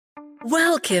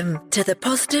Welcome to the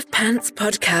Positive Pants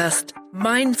Podcast.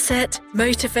 Mindset,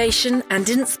 motivation, and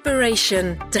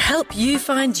inspiration to help you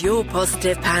find your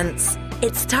positive pants.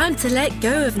 It's time to let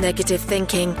go of negative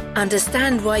thinking,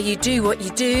 understand why you do what you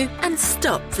do, and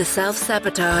stop the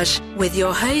self-sabotage. With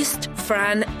your host,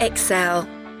 Fran Excel.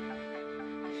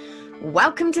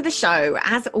 Welcome to the show.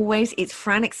 As always, it's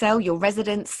Fran Excel, your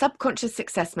resident subconscious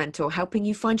success mentor, helping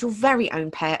you find your very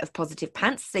own pair of positive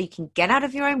pants so you can get out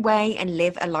of your own way and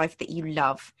live a life that you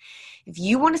love. If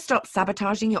you want to stop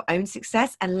sabotaging your own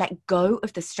success and let go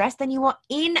of the stress, then you are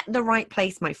in the right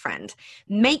place, my friend.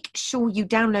 Make sure you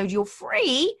download your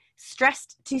free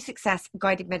Stressed to Success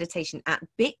guided meditation at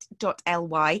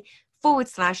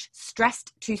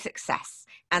bit.ly/stressed to success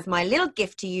as my little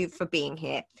gift to you for being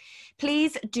here.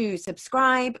 Please do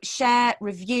subscribe, share,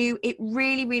 review. It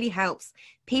really, really helps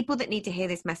people that need to hear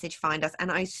this message find us,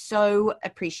 and I so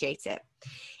appreciate it.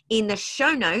 In the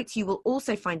show notes, you will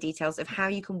also find details of how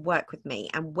you can work with me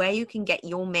and where you can get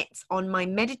your mitts on my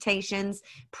meditations,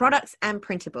 products, and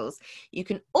printables. You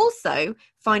can also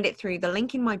find it through the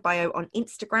link in my bio on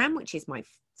Instagram, which is my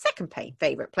second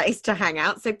favorite place to hang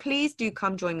out. So please do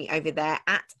come join me over there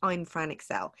at I'm Fran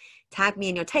Excel. Tag me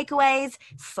in your takeaways,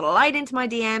 slide into my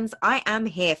DMs. I am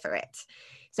here for it.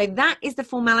 So that is the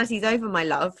formalities over, my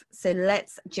love. So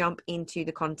let's jump into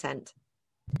the content.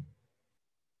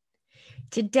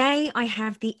 Today I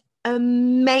have the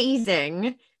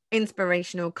amazing,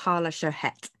 inspirational Carla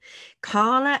Shohet.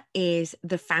 Carla is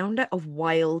the founder of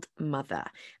Wild Mother,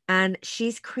 and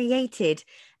she's created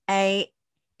in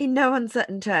no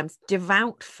uncertain terms,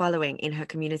 devout following in her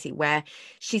community where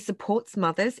she supports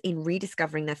mothers in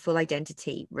rediscovering their full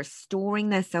identity, restoring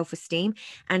their self-esteem,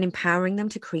 and empowering them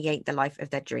to create the life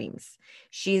of their dreams.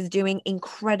 She is doing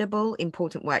incredible,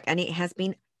 important work, and it has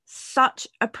been such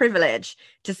a privilege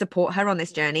to support her on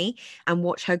this journey and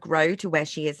watch her grow to where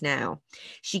she is now.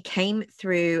 She came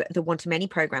through the One-to-Many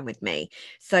program with me,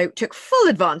 so took full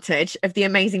advantage of the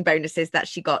amazing bonuses that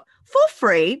she got for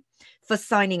free for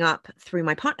signing up through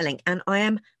my partner link. And I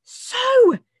am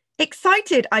so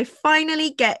excited. I finally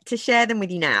get to share them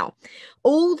with you now.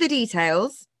 All the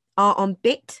details are on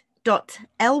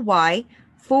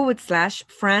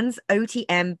bit.ly/Fran's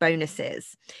OTM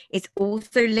bonuses. It's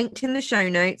also linked in the show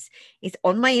notes. It's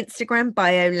on my Instagram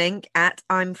bio link at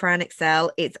I'm Fran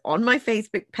Excel. It's on my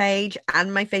Facebook page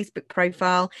and my Facebook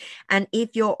profile. And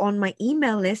if you're on my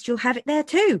email list, you'll have it there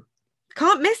too.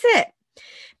 Can't miss it.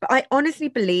 But I honestly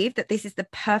believe that this is the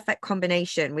perfect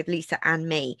combination with Lisa and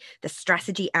me, the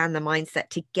strategy and the mindset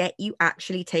to get you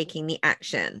actually taking the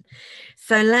action.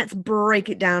 So let's break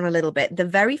it down a little bit. The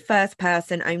very first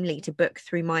person only to book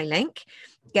through my link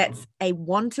gets a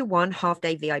 1-to-1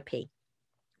 half-day VIP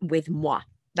with moi.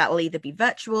 That'll either be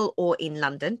virtual or in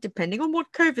London, depending on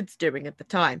what COVID's doing at the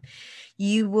time.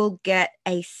 You will get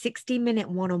a 60-minute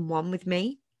one-on-one with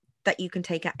me that you can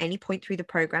take at any point through the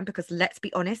program, because let's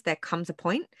be honest, there comes a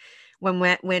point when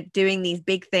we're doing these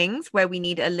big things where we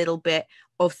need a little bit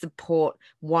of support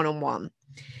one-on-one.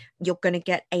 You're going to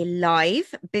get a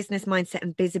live business mindset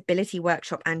and visibility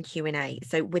workshop and Q&A.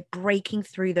 So we're breaking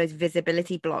through those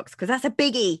visibility blocks because that's a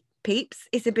biggie, peeps.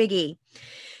 It's a biggie.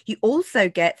 You also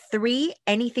get 3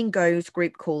 anything goes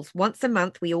group calls. Once a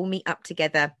month, we all meet up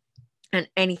together. And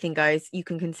anything goes. You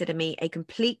can consider me a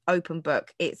complete open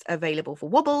book. It's available for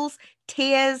wobbles,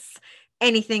 tears,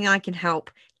 anything I can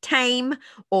help tame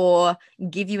or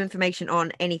give you information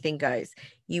on. Anything goes.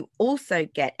 You also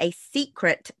get a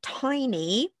secret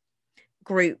tiny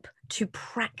group to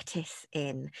practice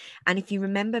in. And if you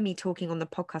remember me talking on the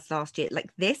podcast last year,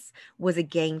 like this was a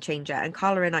game changer. And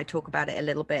Carla and I talk about it a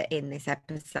little bit in this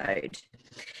episode.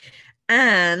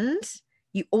 And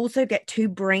you also get 2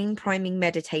 brain priming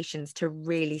meditations to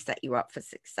really set you up for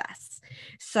success.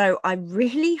 So I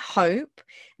really hope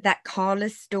that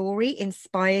Carla's story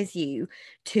inspires you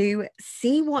to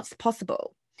see what's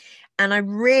possible. And I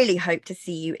really hope to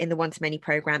see you in the One-to-Many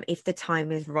program if the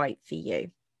time is right for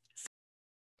you.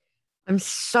 I'm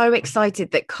so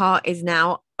excited that CART is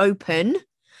now open,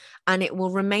 and it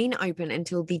will remain open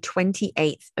until the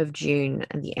 28th of June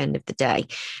at the end of the day.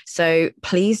 So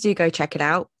please do go check it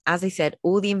out. As I said,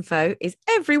 all the info is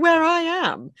everywhere I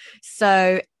am.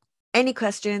 So any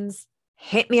questions,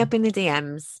 hit me up in the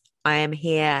DMs. I am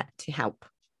here to help.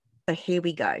 So here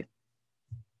we go.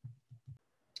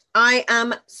 I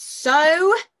am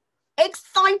so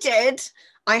excited.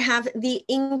 I have the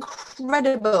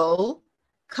incredible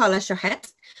Carla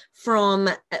Shohet from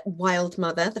Wild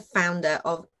Mother, the founder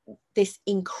of this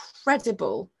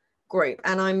incredible group.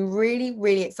 And I'm really,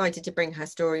 really excited to bring her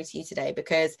story to you today,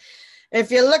 because if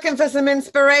you're looking for some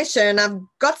inspiration, I've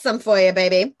got some for you,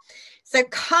 baby. So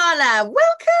Carla,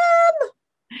 welcome.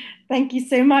 Thank you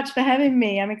so much for having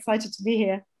me. I'm excited to be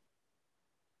here.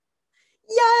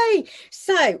 Yay!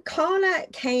 So Carla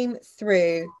came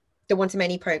through the One to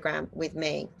Many program with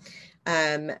me,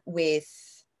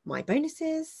 with my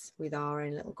bonuses, with our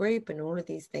own little group, and all of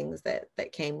these things that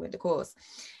came with the course.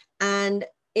 And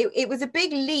it was a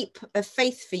big leap of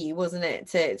faith for you, wasn't it,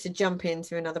 to jump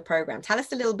into another program? Tell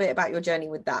us a little bit about your journey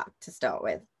with that to start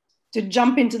with. To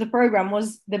jump into the program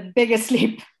was the biggest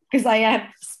leap because I have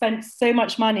spent so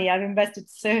much money. I've invested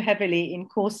so heavily in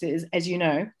courses, as you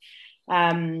know,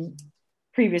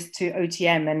 previous to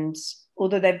OTM. And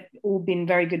although they've all been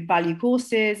very good value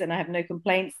courses and I have no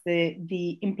complaints,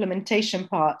 the implementation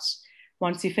part,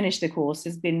 once you finish the course,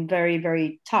 has been very,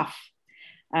 very tough.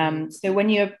 So when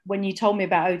you told me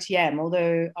about OTM,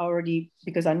 although already,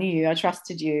 because I knew you, I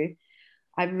trusted you,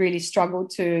 I really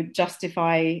struggled to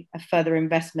justify a further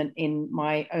investment in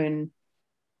my own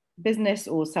business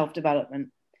or self-development.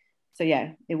 So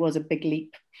yeah, it was a big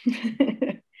leap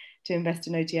to invest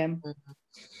in OTM.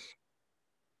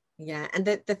 Yeah, and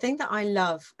the thing that I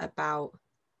love about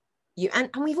you, and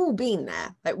we've all been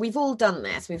there, like we've all done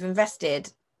this, we've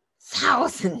invested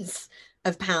thousands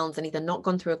of pounds and either not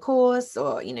gone through a course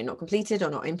or, you know, not completed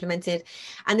or not implemented,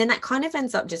 and then that kind of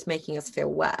ends up just making us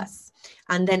feel worse,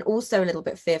 and then also a little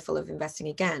bit fearful of investing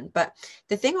again. But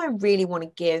the thing I really want to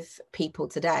give people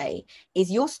today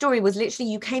is your story was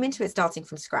literally, you came into it starting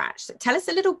from scratch. So tell us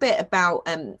a little bit about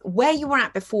where you were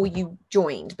at before you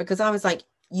joined, because I was like,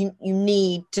 you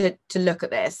need to look at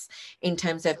this in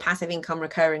terms of passive income,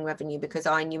 recurring revenue, because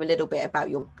I knew a little bit about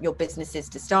your businesses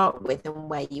to start with and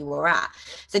where you were at.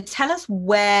 So tell us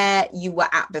where you were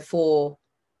at before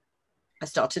I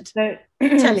started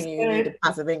telling you needed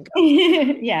passive income.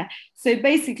 Yeah. So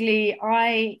basically,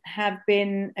 I have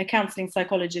been a counselling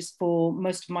psychologist for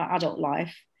most of my adult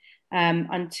life,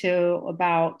 until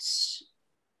about,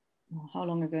 how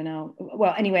long ago now?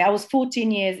 Well, anyway, I was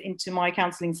 14 years into my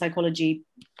counselling psychology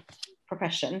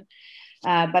profession.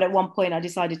 But at one point I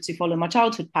decided to follow my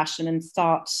childhood passion and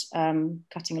start,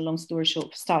 cutting a long story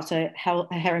short, start a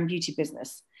hair and beauty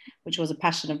business, which was a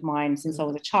passion of mine since I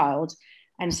was a child.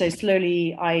 And so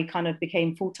slowly I kind of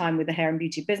became full-time with the hair and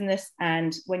beauty business.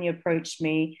 And when you approached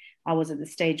me, I was at the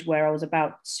stage where I was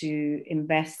about to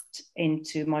invest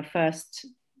into my first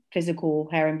physical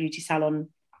hair and beauty salon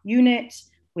unit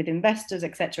with investors,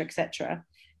 etc., etc.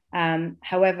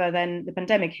 However, then the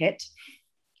pandemic hit,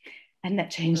 and that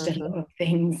changed a lot of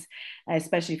things,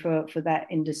 especially for that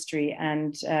industry.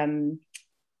 And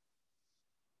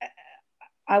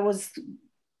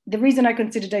the reason I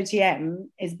considered OTM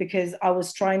is because I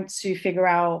was trying to figure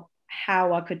out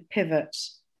how I could pivot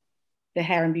the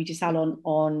hair and beauty salon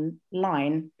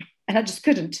online, and I just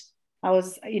couldn't. I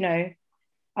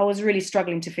was really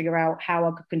struggling to figure out how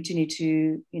I could continue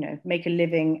to, make a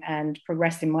living and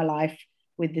progress in my life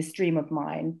with this dream of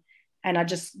mine. And I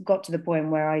just got to the point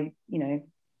where I,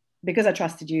 because I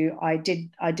trusted you, I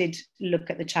did look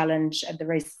at the challenge, at the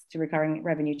Race to Recurring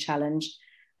Revenue challenge,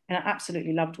 and I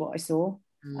absolutely loved what I saw.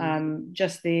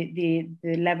 Just the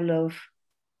level of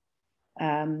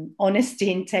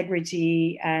honesty,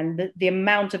 integrity, and the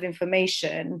amount of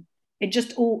information.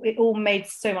 It all made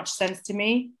so much sense to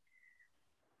me.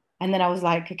 And then I was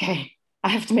like, okay, I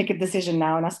have to make a decision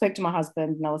now. And I spoke to my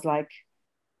husband and I was like,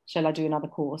 shall I do another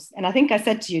course? And I think I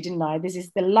said to you, didn't I? This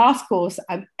is the last course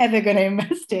I'm ever going to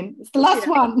invest in. It's the last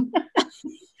one.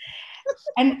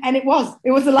 and it was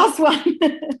the last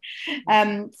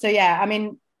one. So yeah, I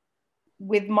mean,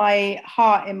 with my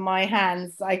heart in my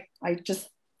hands, I just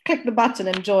clicked the button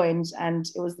and joined, and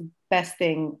it was the best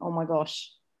thing. Oh my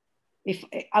gosh.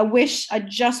 I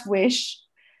just wish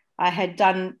I had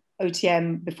done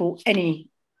OTM before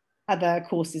any other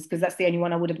courses, because that's the only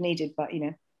one I would have needed. But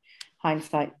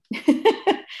hindsight.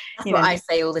 That's what I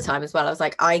say all the time as well. I was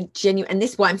like, and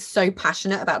this is why I'm so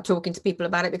passionate about talking to people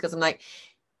about it, because I'm like,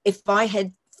 if I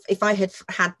had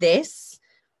had this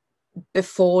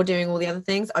before doing all the other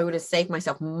things, I would have saved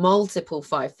myself multiple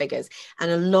 5 figures and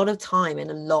a lot of time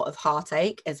and a lot of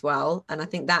heartache as well. And I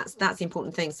think that's the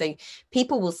important thing. So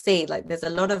people will see, like, there's a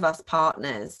lot of us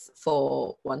partners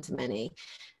for One to Many,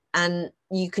 and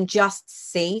you can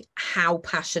just see how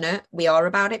passionate we are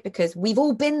about it, because we've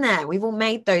all been there. We've all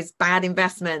made those bad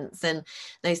investments and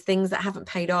those things that haven't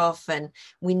paid off. And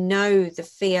we know the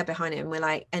fear behind it. And we're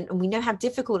like, and we know how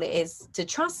difficult it is to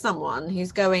trust someone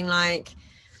who's going like,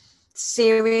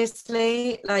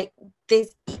 seriously, like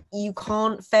this, you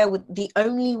can't fail. With the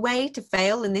only way to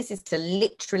fail in this is to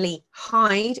literally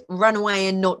hide, run away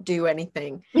and not do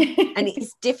anything. And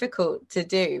it's difficult to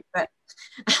do, but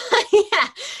Yeah.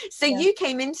 So you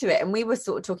came into it and we were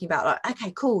sort of talking about like,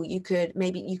 okay, cool. You could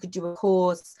do a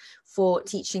course for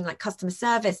teaching like customer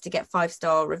service to get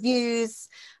 5-star reviews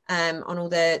on all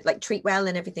the like treat well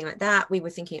and everything like that. We were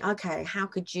thinking, okay, how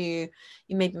could you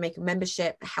maybe make a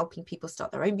membership helping people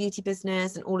start their own beauty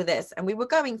business and all of this. And we were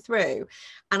going through,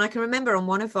 and I can remember on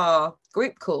one of our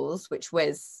group calls, which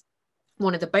was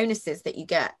one of the bonuses that you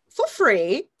get for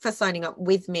free for signing up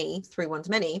with me through One to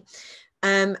Many.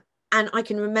 And I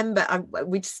can remember,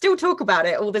 we still talk about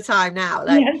it all the time now.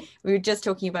 Like we were just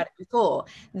talking about it before,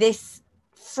 this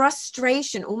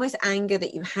frustration, almost anger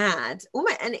that you had,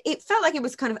 and it felt like it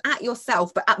was kind of at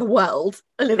yourself, but at the world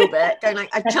a little bit, going like,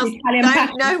 I just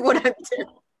don't know what I'm doing.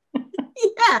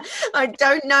 Yeah, I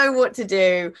don't know what to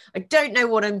do. I don't know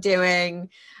what I'm doing.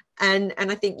 And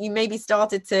I think you maybe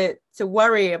started to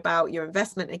worry about your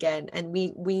investment again. And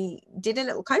we did a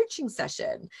little coaching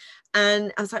session.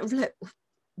 And I was like, look,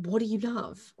 what do you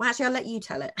love? Well, actually, I'll let you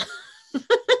tell it.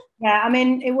 Yeah, I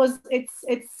mean,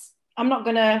 it's I'm not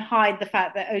going to hide the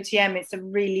fact that OTM, it's a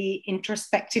really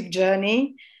introspective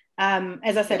journey.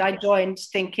 As I said, I joined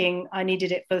thinking I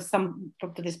needed it for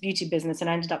this beauty business, and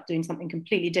I ended up doing something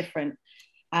completely different.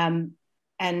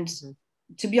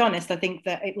 To be honest, I think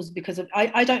that it was because of,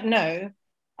 I don't know,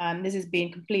 this is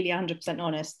being completely 100%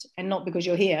 honest, and not because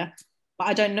you're here, but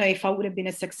I don't know if I would have been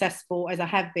as successful as I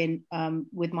have been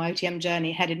with my OTM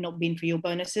journey had it not been for your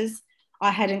bonuses.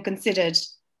 I hadn't considered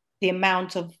the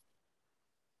amount of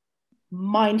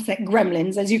mindset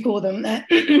gremlins, as you call them, that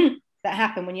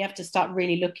happen when you have to start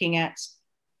really looking at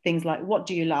things like, what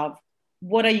do you love?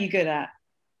 What are you good at?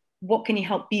 What can you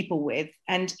help people with?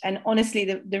 And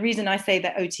honestly, the reason I say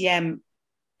that OTM,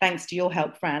 thanks to your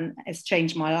help, Fran, has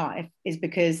changed my life is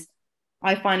because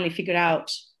I finally figured out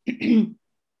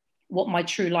what my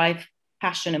true life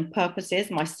passion and purpose is,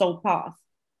 my soul path,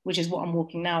 which is what I'm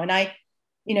walking now. And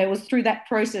it was through that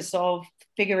process of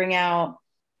figuring out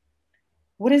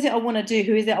what is it I want to do,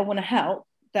 who is it I want to help,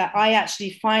 that I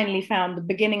actually finally found the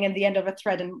beginning and the end of a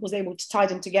thread and was able to tie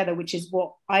them together, which is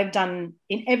what I've done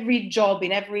in every job,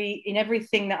 in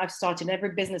everything that I've started, in every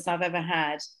business I've ever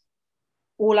had.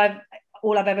 All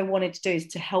I've ever wanted to do is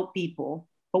to help people,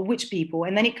 but which people?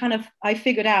 And then I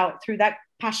figured out through that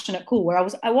passionate call where I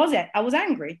was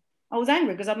angry. I was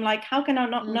angry because I'm like, how can I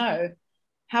not know?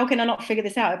 How can I not figure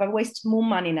this out? If I waste more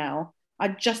money now, I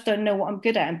just don't know what I'm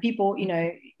good at. And people,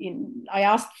 I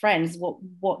asked friends,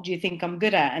 what do you think I'm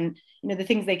good at? And, the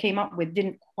things they came up with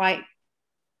didn't quite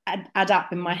add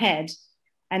up in my head.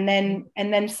 And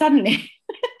then suddenly,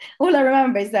 all I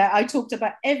remember is that I talked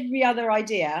about every other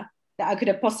idea that I could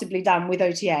have possibly done with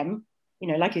OTM,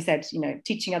 like you said,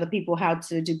 teaching other people how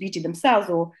to do beauty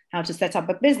themselves, or how to set up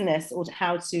a business, or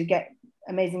how to get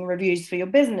amazing reviews for your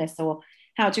business, or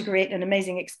how to create an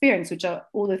amazing experience, which are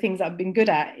all the things that I've been good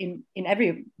at in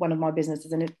every one of my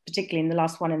businesses, and particularly in the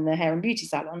last one in the hair and beauty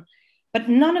salon. But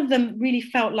none of them really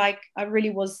felt like I really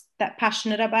was that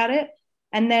passionate about it.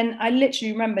 And then I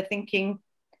literally remember thinking,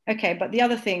 okay, but the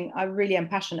other thing I really am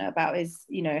passionate about is,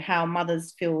 how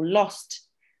mothers feel lost,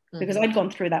 because I'd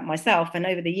gone through that myself. And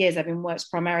over the years, having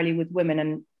worked primarily with women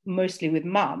and mostly with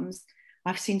mums,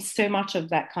 I've seen so much of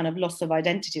that kind of loss of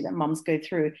identity that mums go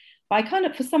through. But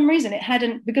for some reason, it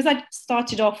hadn't, because I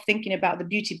started off thinking about the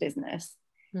beauty business.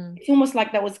 It's almost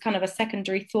like that was kind of a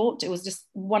secondary thought. It was just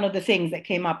one of the things that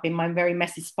came up in my very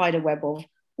messy spider web of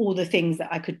all the things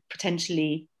that I could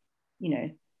potentially,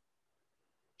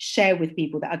 share with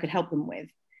people that I could help them with.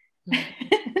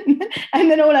 And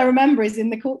then all I remember is in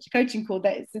the coaching call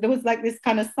that there was like this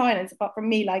kind of silence, apart from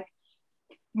me like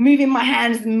moving my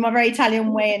hands in my very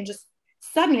Italian way, and just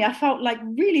suddenly I felt like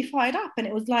really fired up. And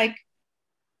it was like,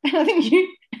 and I think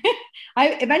I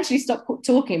eventually stopped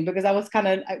talking, because I was kind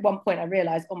of, at one point I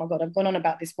realized, oh my God, I've gone on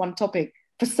about this one topic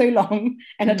for so long,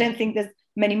 and I don't think there's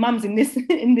many mums in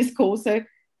this call. So,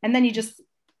 and then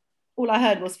all I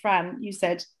heard was, Fran, you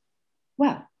said,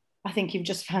 well, I think you've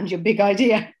just found your big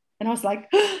idea. And I was like,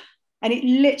 and it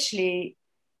literally,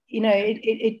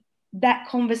 that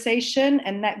conversation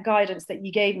and that guidance that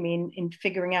you gave me in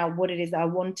figuring out what it is that I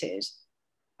wanted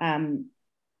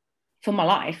for my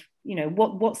life,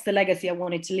 what's the legacy I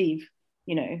wanted to leave,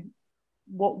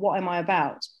 what am I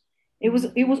about? It was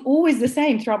always the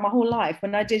same throughout my whole life.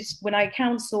 When I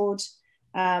counseled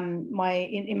in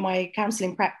my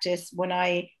counseling practice, when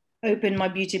I opened my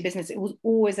beauty business, it was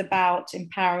always about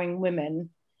empowering women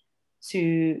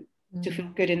to feel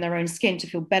good in their own skin, to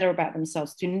feel better about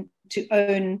themselves, to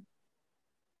own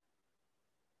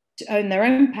their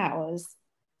own powers.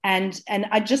 And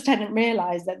I just hadn't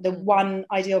realized that the one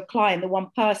ideal client, the one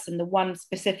person, the one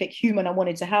specific human I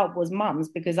wanted to help was mums,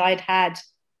 because I'd had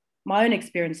my own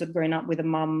experience of growing up with a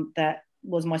mum that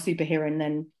was my superhero and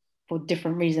then for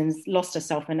different reasons lost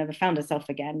herself and never found herself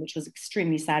again, which was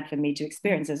extremely sad for me to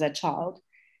experience as a child.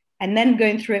 And then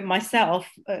going through it myself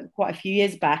quite a few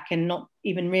years back and not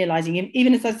even realizing,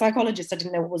 even as a psychologist, I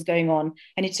didn't know what was going on.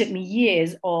 And it took me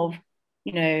years of,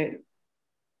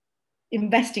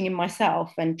 investing in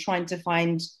myself and trying to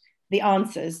find the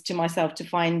answers to myself, to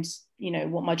find,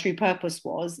 what my true purpose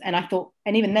was. And I thought,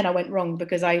 and even then I went wrong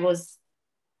because I was,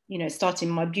 starting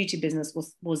my beauty business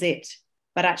was it.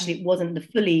 But actually it wasn't the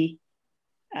fully,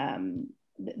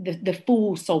 the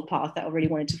full soul path that I really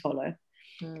wanted to follow.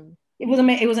 Mm. It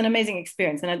was an amazing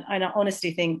experience. And I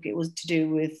honestly think it was to do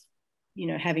with,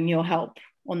 having your help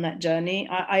on that journey.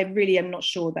 I really am not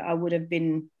sure that I would have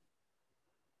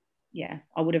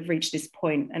reached this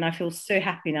point. And I feel so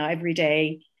happy now every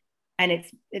day. And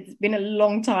it's been a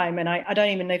long time. And I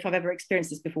don't even know if I've ever experienced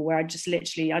this before, where I just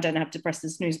literally, I don't have to press the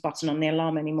snooze button on the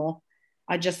alarm anymore.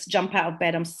 I just jump out of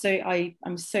bed. I'm so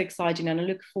excited and I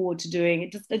look forward to doing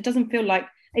it. It doesn't feel like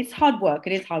it's hard work.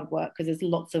 It is hard work because there's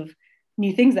lots of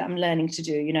new things that I'm learning to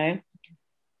do,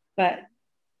 but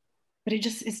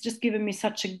it's just given me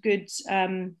such a good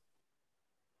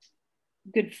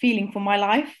feeling for my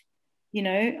life,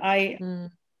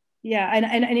 and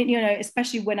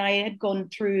especially when I had gone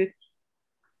through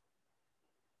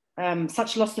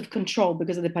such loss of control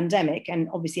because of the pandemic, and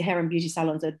obviously hair and beauty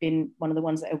salons had been one of the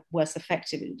ones that are worst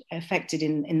affected in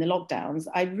the lockdowns.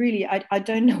 I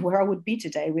don't know where I would be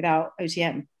today without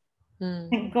OTM.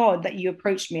 Thank God that you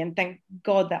approached me, and thank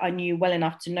God that I knew you well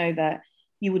enough to know that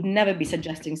you would never be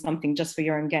suggesting something just for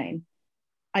your own gain.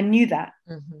 I knew that.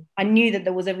 Mm-hmm. I knew that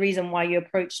there was a reason why you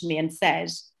approached me and said,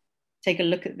 take a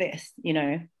look at this,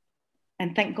 and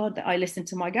thank God that I listened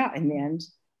to my gut in the end,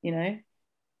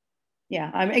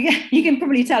 Yeah, you can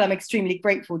probably tell I'm extremely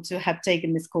grateful to have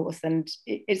taken this course, and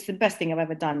it's the best thing I've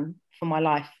ever done for my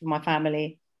life, for my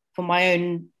family, for my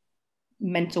own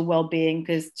mental well-being,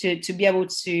 because to be able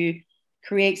to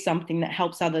create something that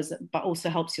helps others but also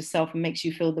helps yourself and makes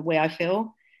you feel the way I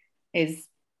feel I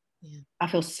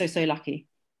feel so lucky.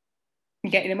 I'm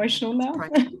getting emotional now.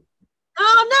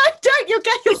 Oh no, don't,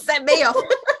 you'll set me off.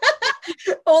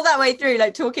 All that way through,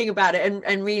 like talking about it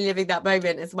and reliving that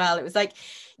moment as well. It was like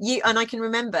you, and I can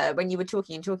remember when you were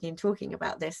talking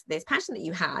about this passion that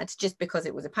you had, just because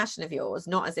it was a passion of yours,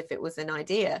 not as if it was an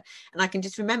idea. And I can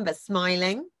just remember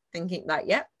smiling, thinking like,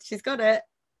 yep, she's got it.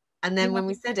 And then when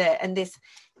we said it, and this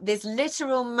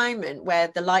literal moment where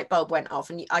the light bulb went off,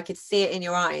 and I could see it in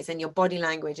your eyes and your body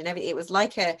language and everything, it was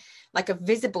like a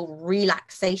visible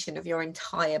relaxation of your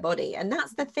entire body. And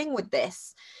that's the thing with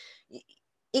this.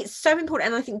 It's so important.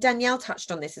 And I think Danielle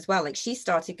touched on this as well. Like, she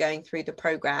started going through the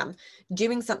program,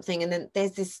 doing something, and then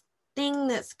there's this thing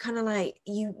that's kind of like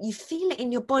you feel it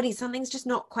in your body. Something's just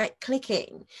not quite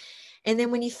clicking. And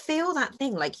then when you feel that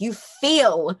thing, like you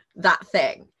feel that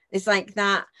thing, it's like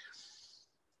that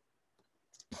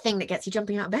thing that gets you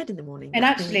jumping out of bed in the morning. And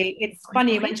actually, it's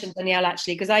funny you mentioned Danielle,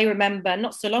 actually, because I remember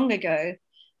not so long ago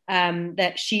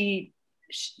that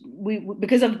we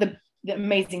because of the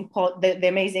amazing the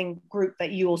amazing group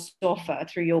that you also offer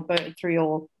through your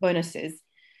bonuses.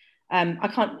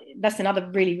 That's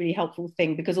another really, really helpful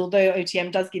thing, because although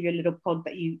OTM does give you a little pod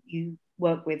that you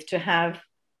work with, to have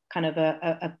kind of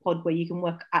a pod where you can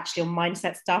work actually on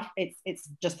mindset stuff, it's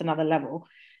just another level.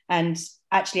 And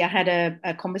actually I had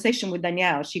a conversation with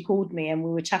Danielle. She called me and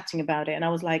we were chatting about it, and I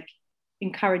was like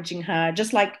encouraging her,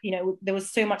 just like, there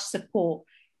was so much support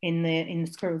in the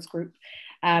Squirrels group.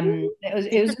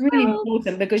 It was really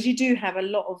important, because you do have a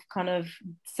lot of kind of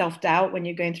self-doubt when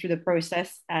you're going through the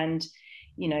process. And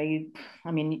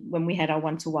when we had our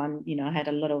one-to-one, I had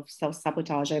a lot of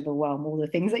self-sabotage, overwhelm, all the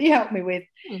things that you helped me with.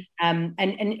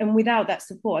 And without that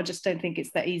support, I just don't think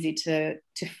it's that easy to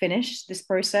finish this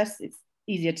process. It's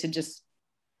easier to just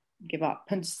give up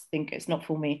and just think it's not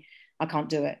for me, I can't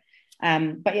do it.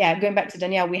 But yeah, going back to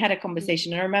Danielle, we had a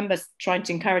conversation, and I remember trying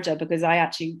to encourage her, because I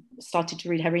actually started to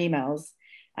read her emails,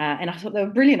 and I thought they were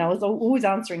brilliant. I was always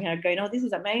answering her going, oh, this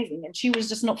is amazing. And she was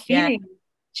just not feeling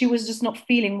she was just not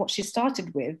feeling what she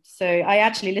started with. So I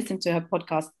actually listened to her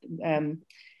podcast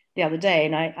the other day,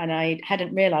 and I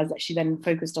hadn't realized that she then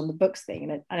focused on the books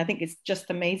thing. And I think it's just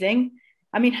amazing.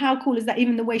 I mean, how cool is that?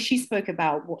 Even the way she spoke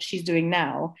about what she's doing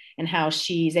now, and how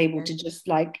she's able to just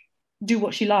like do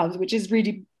what she loves, which is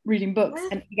reading books.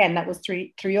 And again, that was through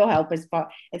your help, as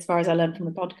far as I learned from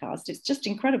the podcast. It's just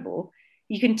incredible.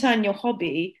 You can turn your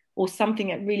hobby, or something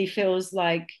that really feels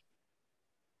like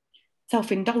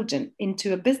self-indulgent,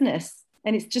 into a business.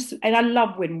 And I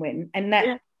love win-win. And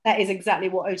that is exactly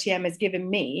what OTM has given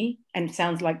me, and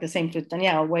sounds like the same for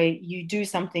Danielle, where you do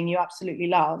something you absolutely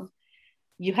love,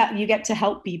 you get to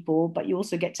help people, but you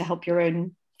also get to help your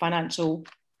own financial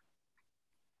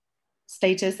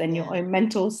status and your own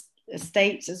mental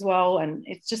state as well. And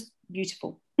it's just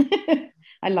beautiful.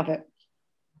 I love it.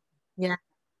 Yeah,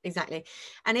 exactly.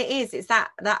 And it's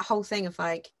that whole thing of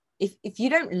like, if you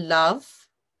don't love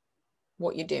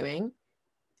what you're doing,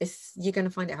 you're going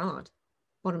to find it hard,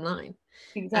 bottom line.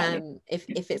 Exactly.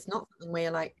 If it's not something where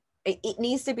you're like, it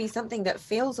needs to be something that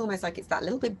feels almost like it's that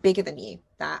little bit bigger than you,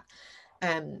 that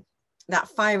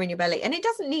fire in your belly. And it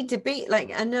doesn't need to be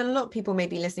like, and a lot of people may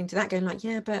be listening to that going like,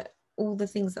 yeah, but all the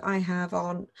things that I have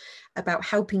on about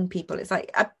helping people, it's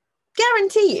like, I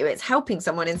guarantee you it's helping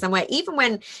someone in some way. Even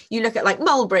when you look at like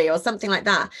Mulberry or something like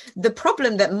that, the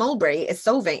problem that Mulberry is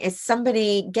solving is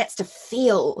somebody gets to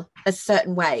feel a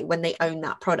certain way when they own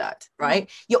that product, right?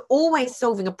 You're always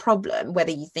solving a problem,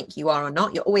 whether you think you are or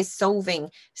not. You're always solving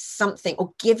something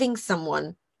or giving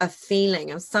someone a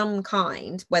feeling of some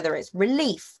kind, whether it's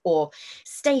relief or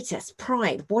status,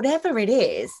 pride, whatever it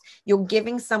is. You're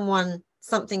giving someone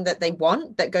something that they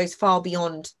want that goes far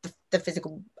beyond the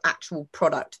physical actual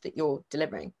product that you're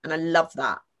delivering. And I love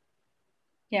that.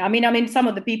 Yeah, I mean, some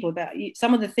of the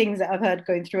things that I've heard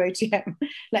going through OTM,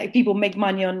 like people make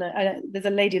money on, there's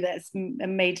a lady that's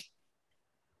made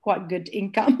quite good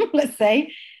income, let's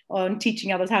say, on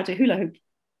teaching others how to hula hoop.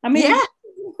 I mean, yeah.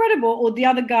 Incredible. Or the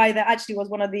other guy that actually was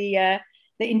one of the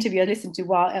interview I listened to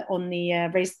while on the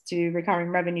Race to Recurring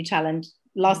Revenue Challenge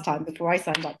last time before I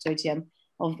signed up to OTM,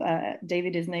 of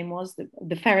David, his name was,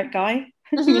 the ferret guy.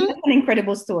 An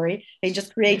incredible story. He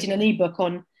just created an ebook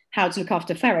on how to look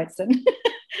after ferrets, and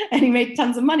and he made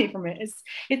tons of money from it.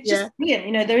 It's just brilliant.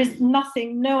 You know, there is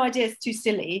no idea is too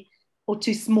silly or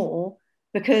too small,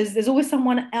 because there's always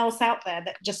someone else out there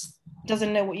that just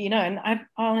doesn't know what you know. And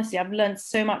I've learned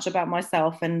so much about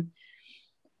myself, and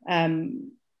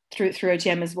through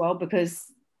OTM as well, because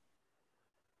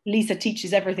Lisa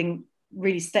teaches everything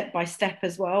really step by step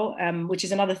as well, which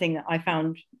is another thing that I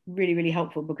found really, really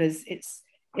helpful, because it's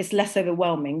less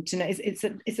overwhelming to know.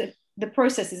 The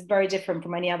process is very different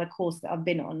from any other course that I've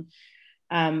been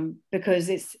on, because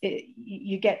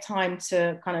you get time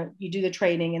to kind of, you do the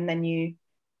training and then you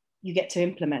get to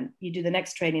implement. You do the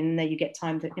next training and then you get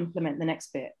time to implement the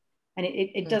next bit, and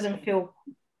it doesn't feel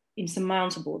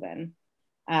insurmountable then.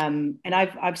 And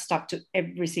I've stuck to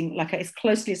everything, like as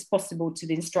closely as possible to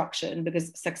the instruction,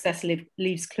 because success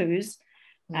leaves clues.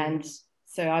 And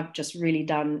so I've just really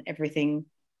done everything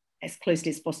as closely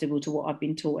as possible to what I've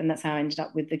been taught, and that's how I ended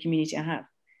up with the community I have.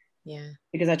 Yeah,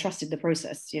 because I trusted the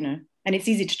process, you know. And it's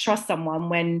easy to trust someone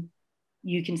when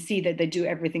you can see that they do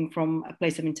everything from a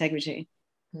place of integrity,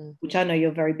 which I know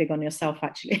you're very big on yourself,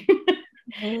 actually.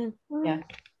 Yeah.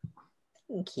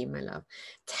 Thank you, my love.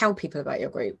 Tell people about your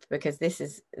group, because this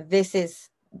is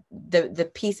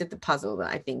the piece of the puzzle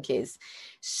that I think is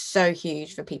so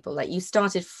huge for people. Like, you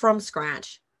started from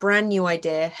scratch, brand new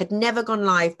idea, had never gone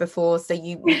live before, so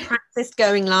you practiced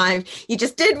going live. You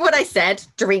just did what I said,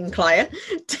 dream client,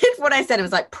 did what I said. It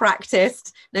was like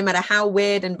practiced, no matter how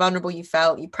weird and vulnerable you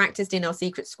felt. You practiced in our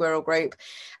secret squirrel group,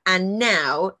 and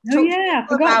now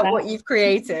talk about what you've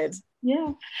created.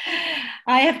 Yeah,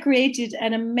 I have created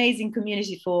an amazing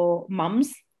community for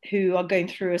mums who are going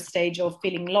through a stage of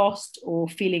feeling lost, or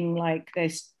feeling like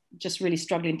they're just really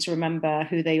struggling to remember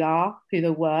who they are, who they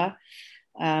were,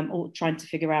 or trying to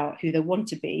figure out who they want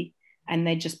to be. And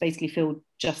they just basically feel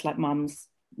just like mums,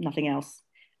 nothing else.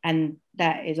 And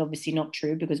that is obviously not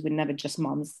true, because we're never just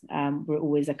mums. We're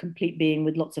always a complete being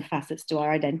with lots of facets to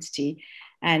our identity.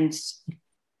 And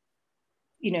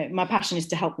you know, my passion is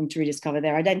to help them to rediscover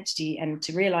their identity and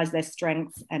to realize their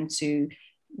strengths and to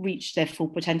reach their full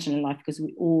potential in life, because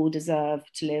we all deserve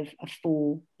to live a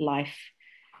full life,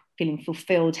 feeling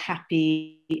fulfilled,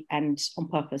 happy, and on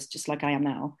purpose, just like I am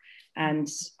now. And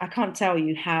I can't tell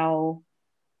you how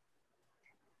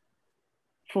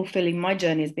fulfilling my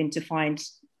journey has been to find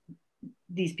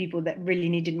these people that really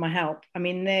needed my help. I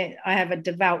mean, I have a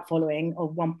devout following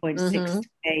of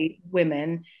 1.6K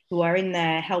women who are in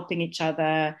there helping each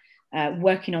other,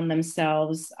 working on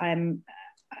themselves.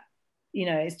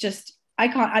 It's just, I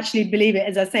can't actually believe it,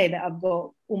 as I say, that I've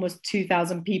got almost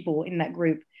 2,000 people in that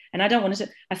group. And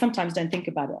I sometimes don't think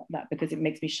about that because it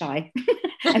makes me shy.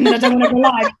 And then I don't want to go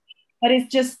live. But it's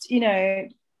just, you know,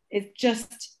 it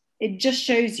just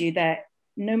shows you that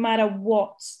no matter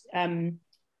what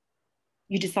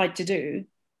you decide to do,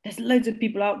 there's loads of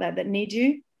people out there that need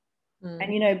you.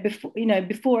 And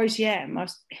before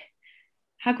OTM,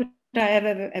 how could I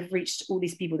ever have reached all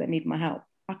these people that need my help?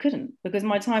 I couldn't, because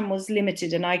my time was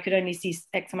limited and I could only see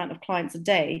X amount of clients a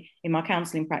day in my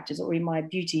counseling practice or in my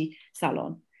beauty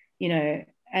salon, you know.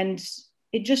 And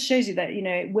it just shows you that, you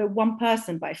know, we're one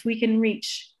person, but if we can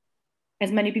reach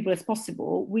as many people as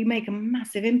possible, we make a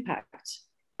massive impact.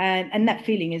 And that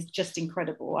feeling is just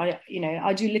incredible.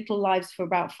 I do little lives for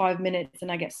about 5 minutes,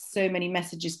 and I get so many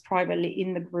messages privately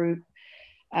in the group.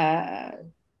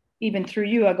 Even through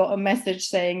you, I got a message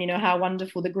saying, you know, how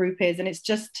wonderful the group is, and it's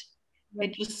just,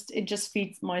 it just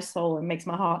feeds my soul and makes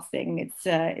my heart sing.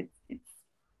 It's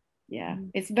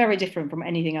very different from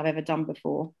anything I've ever done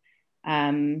before,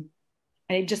 and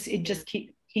it just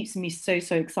keeps me so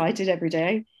excited every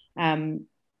day.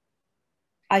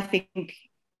 I think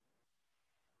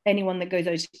anyone that goes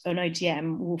on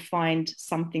OTM will find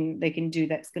something they can do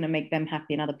that's going to make them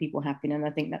happy and other people happy. And I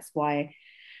think that's why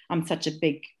I'm such a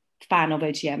big fan of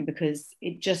OTM, because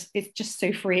it's just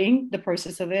so freeing, the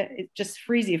process of it. It just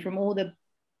frees you from all the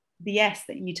BS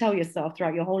that you tell yourself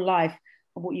throughout your whole life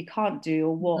of what you can't do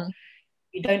or what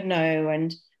you don't know,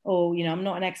 and you know, I'm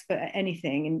not an expert at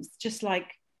anything. And it's just like,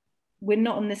 we're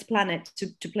not on this planet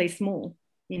to play small,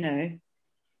 you know.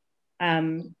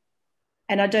 And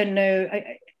I don't know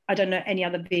any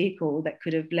other vehicle that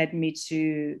could have led me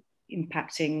to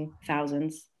impacting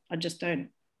thousands. I just don't.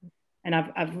 And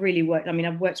I've really worked. I mean,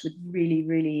 I've worked with really,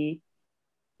 really,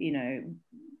 you know,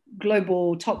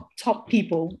 global top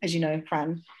people, as you know,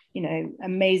 Fran. You know,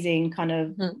 amazing kind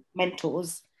of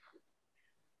mentors.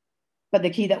 But the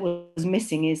key that was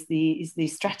missing is the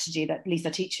strategy that Lisa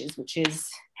teaches, which is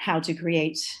how to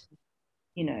create,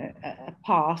 you know, a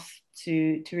path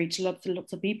to reach lots and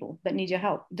lots of people that need your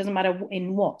help. It doesn't matter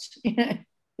in what, you know,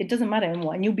 it doesn't matter in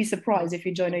what. And you'll be surprised if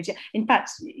you join OTM. In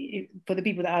fact, for the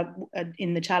people that are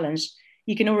in the challenge,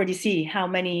 you can already see how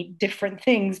many different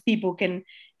things people can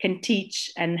teach,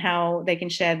 and how they can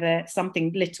share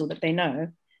something little that they know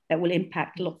that will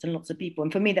impact lots and lots of people.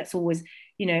 And for me, that's always,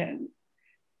 you know,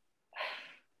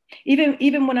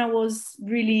 even when I was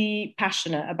really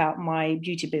passionate about my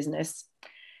beauty business,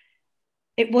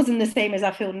 it wasn't the same as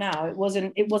I feel now. It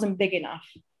wasn't big enough.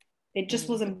 It just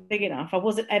wasn't big enough. I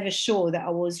wasn't ever sure that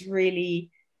I was really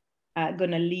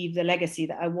going to leave the legacy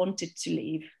that I wanted to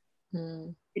leave.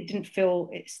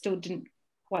 It still didn't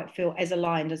quite feel as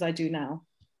aligned as I do now.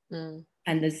 And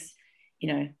there's,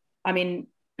 you know, I mean,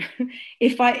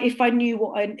 if I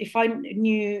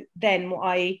knew then what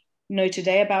I know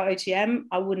today about OTM,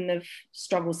 I wouldn't have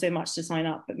struggled so much to sign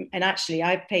up. And actually,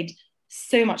 I've paid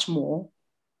so much more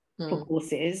for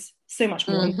courses, so much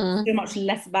more, so much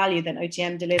less value than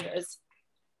OTM delivers,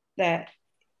 that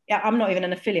I'm not even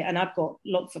an affiliate, and I've got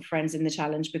lots of friends in the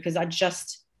challenge, because I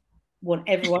just want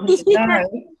everyone to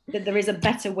know that there is a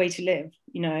better way to live,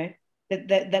 you know,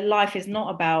 that life is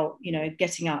not about, you know,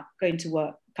 getting up, going to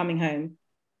work, coming home,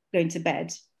 going to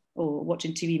bed, or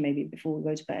watching TV maybe before we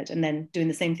go to bed, and then doing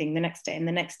the same thing the next day, and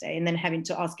then having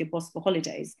to ask your boss for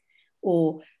holidays,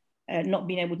 or not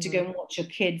being able to go and watch your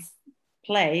kids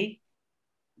play.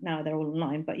 Now they're all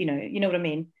online, but you know what I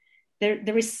mean.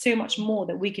 There is so much more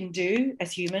that we can do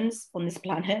as humans on this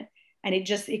planet, and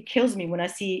it kills me when I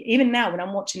see, even now when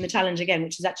I'm watching the challenge again,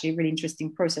 which is actually a really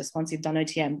interesting process once you've done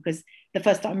OTM, because the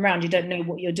first time around you don't know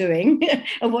what you're doing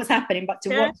and what's happening, but to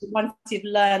watch it once you've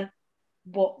learned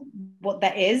what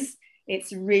that is,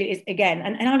 it's really again.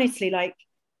 And honestly, like,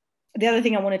 the other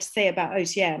thing I wanted to say about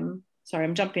OTM, sorry,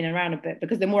 I'm jumping around a bit,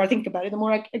 because the more I think about it, the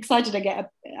more excited I get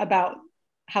about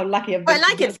how lucky I've been. I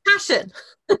like its passion.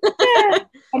 Yeah.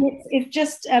 And it's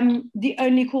just the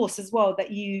only course as well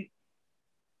that you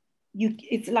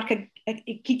it's like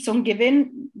it keeps on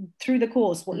giving through the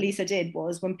course. What Lisa did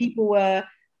was, when people were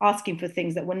asking for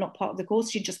things that were not part of the course,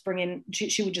 she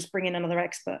would just bring in another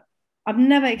expert. I've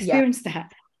never experienced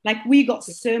that. Like, we got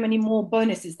so many more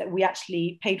bonuses that we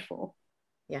actually paid for.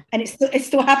 Yeah. And it's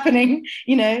still happening,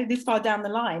 you know, this far down the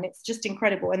line. It's just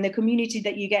incredible. And the community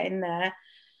that you get in there,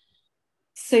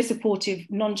 so supportive,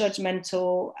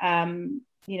 non-judgmental.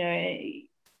 You know,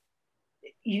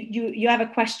 you have a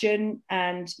question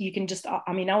and you can just,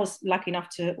 I mean, I was lucky enough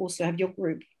to also have your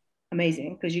group.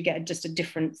 Amazing, because you get just a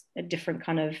different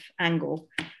kind of angle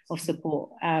of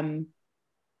support.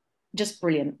 Just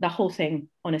brilliant, the whole thing.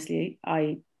 Honestly,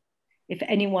 if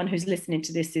anyone who's listening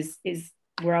to this is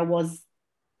where I was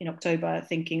in October,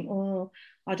 thinking, oh,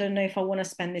 I don't know if I want to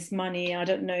spend this money, I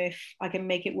don't know if I can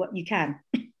make it work, you can.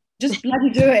 Just bloody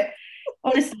do it.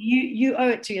 Honestly, you owe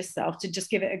it to yourself to just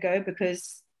give it a go,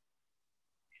 because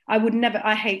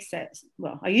I hate sales.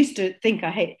 Well, I used to think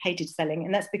I hated selling,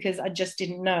 and that's because I just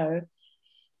didn't know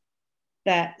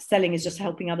that selling is just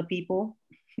helping other people.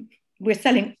 We're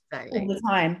selling all the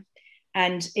time.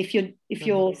 And if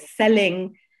you're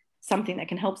selling something that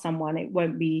can help someone, it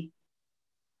won't be,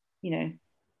 you know,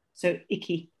 so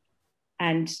icky.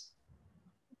 And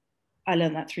I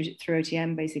learned that through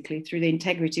OTM, basically, through the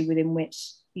integrity within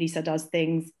which Lisa does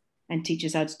things and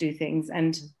teaches how to do things.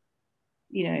 And,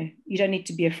 you know, you don't need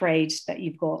to be afraid that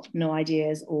you've got no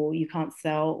ideas or you can't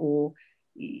sell or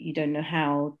you don't know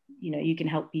how, you know, you can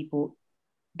help people.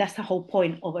 That's the whole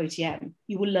point of OTM.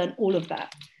 You will learn all of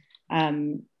that.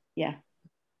 Yeah.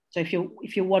 So if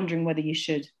you're wondering whether you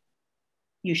should.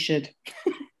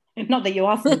 Not that you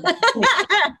asked me, but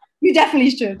you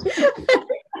definitely should.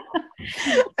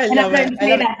 I love it. I don't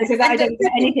say that because I don't do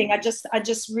anything. I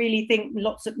just really think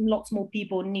lots more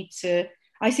people need to.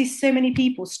 I see so many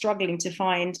people struggling to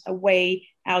find a way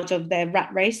out of their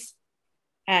rat race,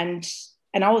 and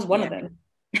I was one of them.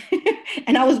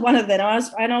 And I was one of them.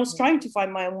 I was trying to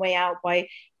find my own way out by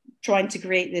trying to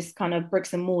create this kind of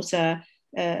bricks and mortar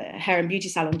hair and beauty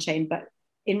salon chain. But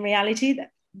in reality,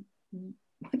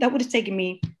 that would have taken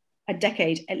me a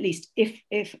decade at least, if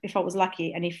I was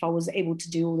lucky and if I was able to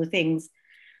do all the things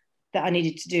that I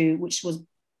needed to do, which was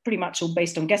pretty much all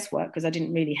based on guesswork because I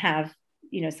didn't really have,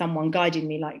 you know, someone guiding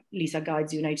me like Lisa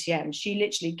guides you in OTM. She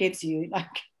literally gives you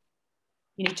like,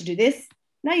 you need to do this,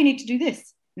 now you need to do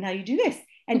this, now you do this.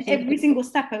 And every single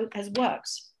step has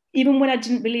worked. Even when I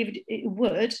didn't believe it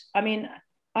would, I mean,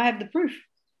 I have the proof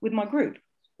with my group.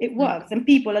 It works. And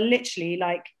people are literally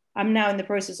like, I'm now in the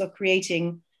process of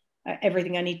creating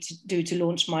everything I need to do to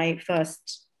launch my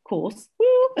first course.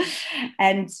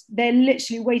 And they're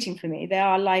literally waiting for me. They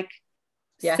are like,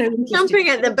 so jumping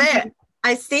at the bit.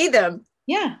 I see them.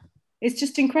 Yeah. It's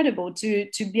just incredible to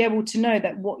be able to know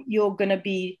that what you're going to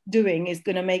be doing is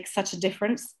going to make such a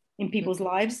difference in people's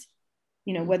lives.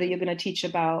 You know, whether you're going to teach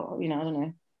about, you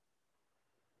know,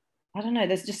 I don't know.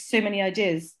 There's just so many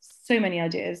ideas.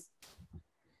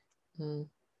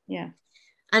 Yeah.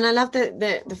 And I love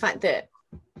the fact that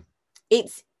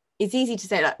it's easy to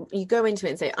say, like, you go into it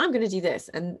and say, I'm going to do this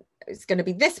and it's going to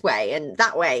be this way and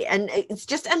that way, and it's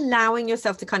just allowing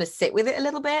yourself to kind of sit with it a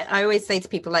little bit. I always say to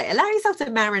people, like, allow yourself to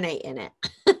marinate in it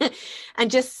and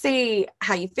just see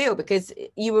how you feel, because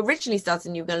you originally started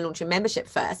and you were going to launch a membership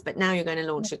first, but now you're going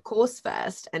to launch a course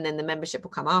first and then the membership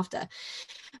will come after.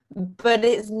 But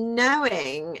it's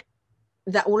knowing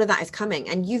that all of that is coming,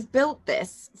 and you've built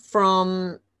this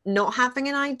from not having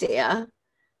an idea,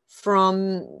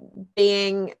 from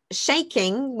being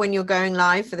shaking when you're going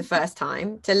live for the first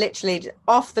time, to literally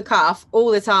off the cuff all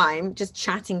the time, just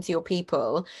chatting to your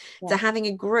people, to having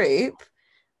a group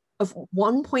of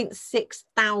 1.6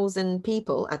 thousand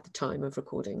people at the time of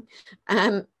recording,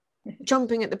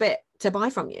 jumping at the bit to buy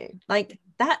from you. Like,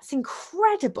 that's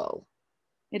incredible.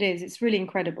 It is. It's really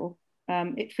incredible.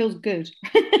 It feels good.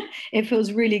 It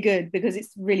feels really good because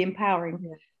it's really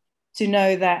empowering to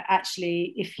know that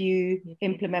actually if you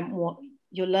implement what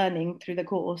you're learning through the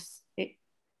course, it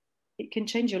can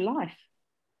change your life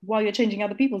while you're changing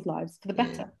other people's lives for the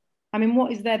better. I mean,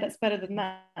 what is there that's better than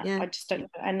that? I just don't know.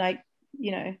 And like,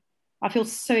 you know, I feel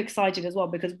so excited as well,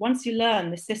 because once you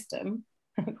learn the system,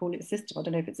 I call it a system, I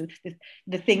don't know if it's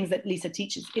the things that Lisa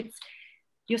teaches, it's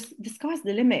the sky's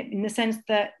the limit, in the sense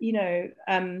that, you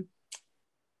know,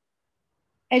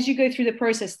 as you go through the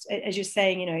process, as you're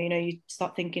saying, you know, you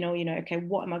start thinking, oh, you know, okay,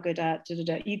 what am I good at?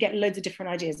 You get loads of different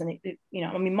ideas. And you know,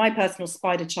 I mean, my personal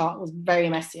spider chart was very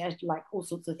messy. I had like all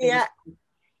sorts of things,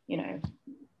 you know,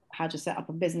 how to set up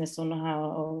a business on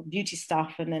how beauty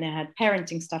stuff. And then I had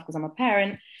parenting stuff because I'm a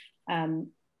parent.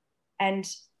 And,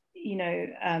 you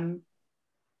know,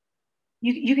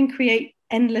 you can create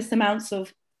endless amounts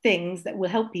of things that will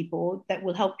help people, that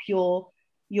will help your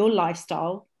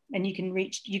lifestyle. And you can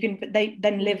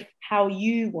then live how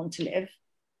you want to live.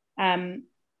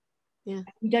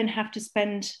 You don't have to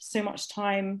spend so much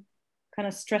time kind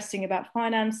of stressing about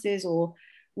finances or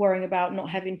worrying about not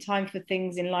having time for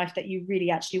things in life that you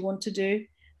really actually want to do.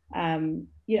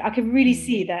 You know, I can really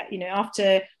see that, you know,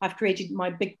 after I've created, my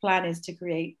big plan is to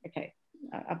create, okay,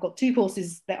 I've got 2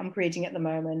 courses that I'm creating at the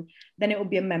moment. Then it will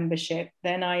be a membership.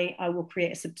 Then I will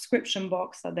create a subscription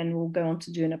box. Then we'll go on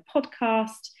to doing a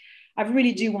podcast. I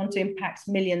really do want to impact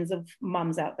millions of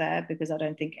mums out there, because I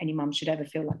don't think any mum should ever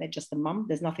feel like they're just a mum.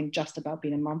 There's nothing just about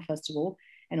being a mum, first of all.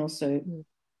 And also,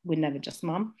 we're never just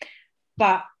mum.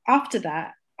 But after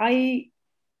that, I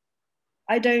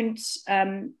don't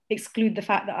exclude the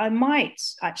fact that I might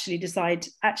actually decide,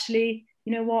 you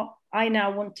know what, I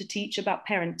now want to teach about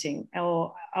parenting,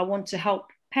 or I want to help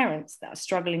parents that are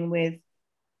struggling with,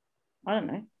 I don't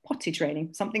know, potty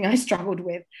training, something I struggled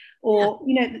with, or,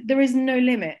 you know, there is no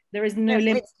limit. There is no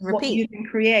limit to what you can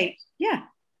create.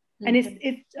 And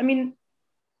it's, I mean,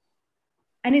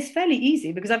 and it's fairly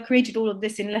easy, because I've created all of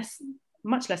this in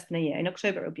much less than a year. In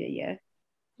October, it'll be a year.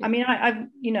 I mean, I've,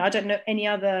 you know, I don't know any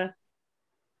other,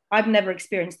 I've never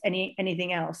experienced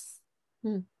anything else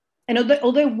Mm. And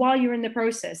although while you're in the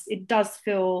process, it does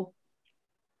feel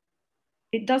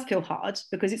hard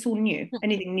because it's all new.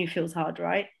 Anything new feels hard,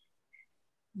 right?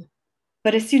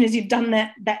 But as soon as you've done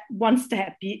that one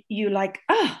step, you're like,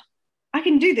 I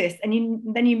can do this, and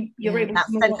you're able that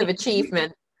to move sense on. of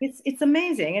achievement. It's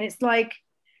amazing, and it's like,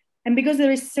 and because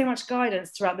there is so much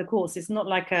guidance throughout the course, it's not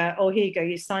like here you go,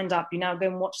 you signed up, you now go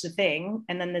and watch the thing,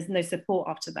 and then there's no support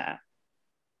after that.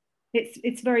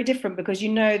 It's very different because I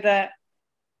know that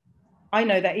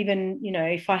even,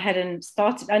 if I hadn't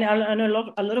started, I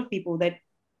know a lot of people that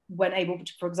weren't able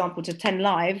to, for example, to attend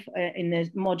live in the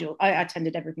module. I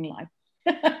attended everything live.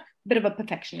 Bit of a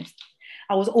perfectionist.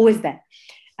 I was always there.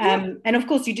 And of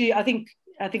course you do, I think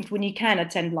when you can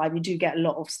attend live, you do get a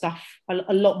lot of stuff,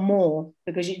 a lot more,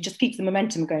 because it just keeps the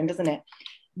momentum going, doesn't it?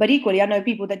 But equally, I know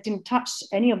people that didn't touch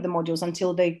any of the modules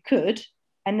until they could,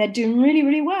 and they're doing really,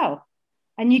 really well.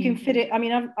 And you can fit it. I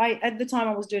mean, I at the time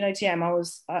I was doing OTM, I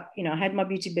was, I had my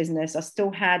beauty business. I still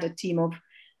had a team of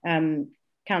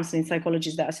counseling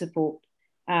psychologists that I support.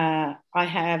 I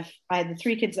had the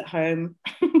 3 kids at home.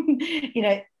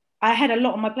 I had a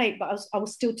lot on my plate, but I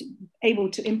was still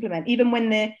able to implement, even when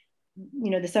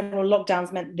the several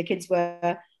lockdowns meant the kids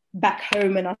were back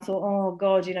home, and I thought, oh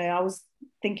God, I was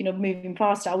thinking of moving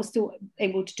faster. I was still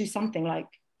able to do something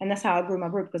and that's how I grew my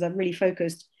group, because I really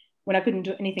focused. When I couldn't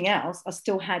do anything else, I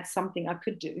still had something I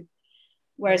could do.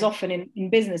 Whereas often in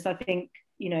business, I think,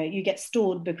 you get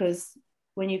stalled because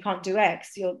when you can't do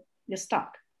X, you're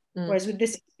stuck. Whereas with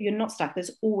this, you're not stuck.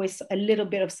 There's always a little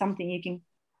bit of something you can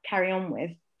carry on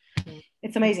with.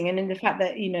 It's amazing. And in the fact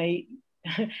that,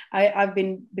 I've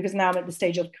been, because now I'm at the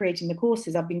stage of creating the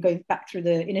courses, I've been going back through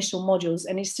the initial modules,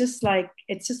 and it's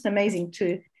just amazing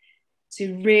to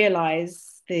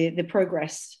realize the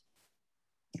progress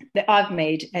that I've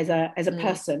made as a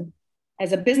person,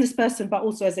 as a business person, but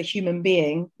also as a human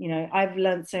being. I've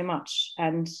learned so much,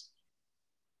 and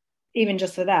even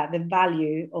just for that, the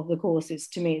value of the course is,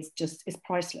 to me, it's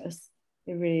priceless.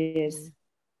 It really is.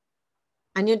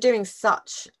 And you're doing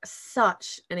such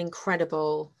an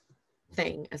incredible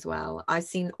thing as well. I've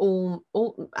seen all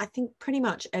I think pretty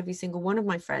much every single one of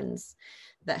my friends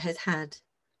that has had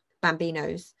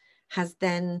bambinos has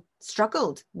then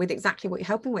struggled with exactly what you're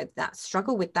helping with, that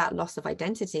struggle with that loss of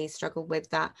identity, struggle with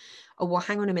that, oh, well,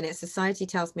 hang on a minute, society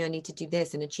tells me I need to do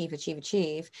this and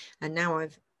achieve, and now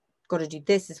I've got to do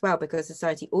this as well, because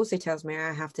society also tells me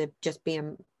I have to just be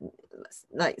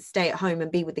stay at home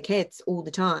and be with the kids all the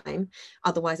time,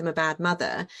 otherwise I'm a bad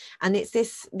mother. And it's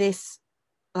this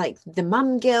like the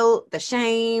mum guilt, the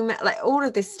shame, like all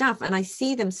of this stuff, and I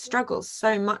see them struggle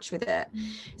so much with it.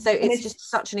 So it's just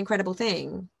such an incredible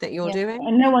thing that you're doing,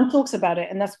 and no one talks about it.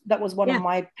 And that was one of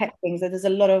my pet things, that there's a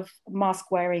lot of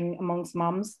mask wearing amongst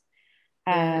mums.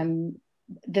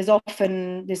 There's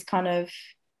often this kind of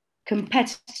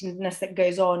competitiveness that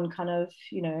goes on, kind of,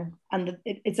 and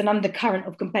it's an undercurrent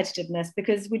of competitiveness,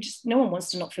 because no one wants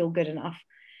to not feel good enough.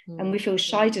 And we feel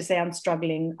shy to say, I'm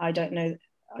struggling, I don't know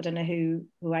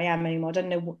who I am anymore, I don't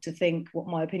know what to think, what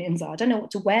my opinions are, I don't know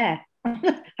what to wear.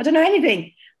 I don't know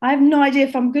anything. I have no idea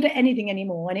if I'm good at anything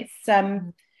anymore. And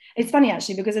it's funny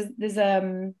actually, because there's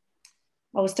I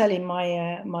was telling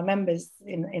my members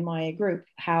in my group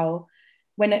how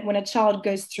when a child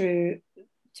goes through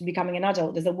to becoming an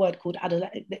adult, there's a word called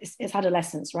it's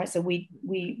adolescence, right? So we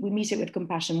meet it with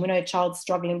compassion. We know a child's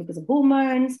struggling because of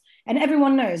hormones, and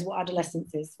everyone knows what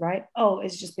adolescence is, right? Oh,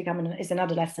 it's just it's an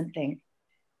adolescent thing.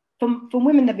 From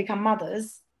women that become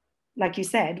mothers, like you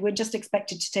said, we're just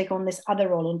expected to take on this other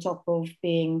role on top of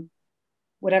being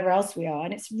whatever else we are.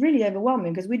 And it's really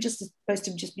overwhelming, because we're just supposed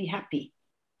to just be happy.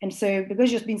 And so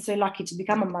because you've been so lucky to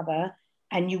become a mother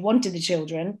and you wanted the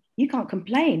children, you can't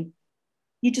complain.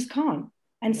 You just can't.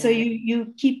 And so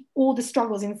you keep all the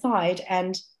struggles inside.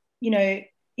 And,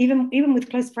 even with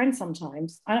close friends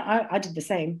sometimes, I did the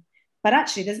same. But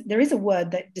actually, there is a word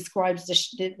that describes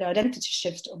the identity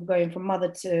shift of going from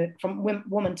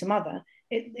woman to mother.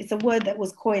 It's a word that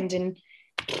was coined in,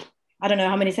 I don't know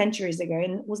how many centuries ago,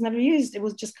 and was never used. It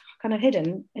was just kind of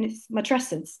hidden, and it's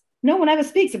matrescence. No one ever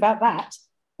speaks about that,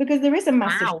 because there is a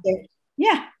massive shift.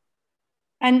 Yeah.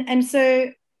 And so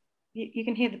you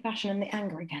can hear the passion and the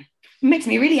anger again. It makes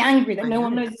me really angry that no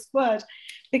one knows this word,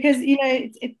 because,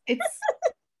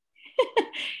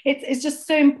 it's just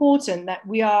so important that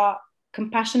we are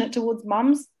compassionate towards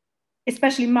mums,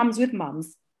 especially mums with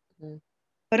mums.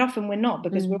 But often we're not,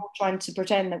 because we're all trying to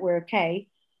pretend that we're okay,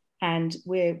 and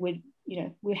we're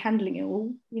handling it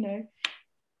all,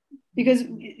 because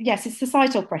yes, it's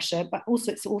societal pressure, but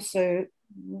also it's also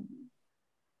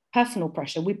personal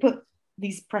pressure. We put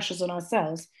these pressures on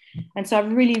ourselves. And so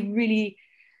I've really, really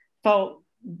felt,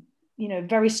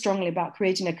 very strongly about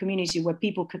creating a community where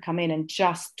people could come in and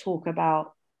just talk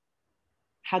about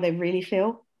how they really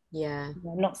feel. Yeah.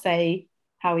 Not say,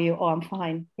 how are you? Oh, I'm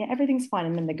fine. Yeah, everything's fine.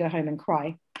 And then they go home and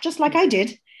cry, just like I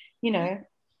did,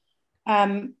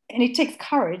 and it takes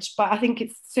courage, but I think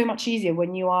it's so much easier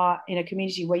when you are in a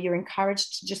community where you're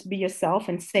encouraged to just be yourself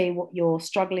and say what you're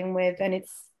struggling with. And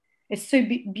it's so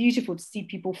beautiful to see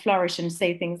people flourish and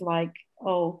say things like,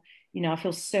 oh, I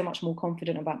feel so much more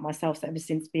confident about myself ever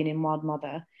since being in Wild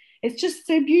Mother. It's just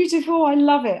so beautiful. I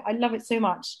love it so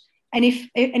much. And if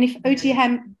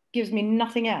OTM gives me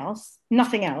nothing else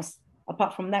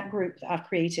apart from that group that I've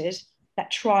created,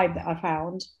 that tribe that I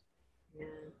found,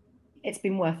 it's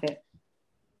been worth it.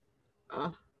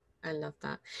 Oh, I love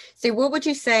that. So what would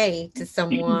you say to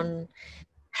someone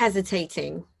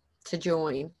hesitating to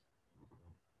join?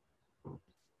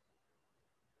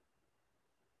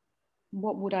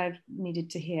 What would I have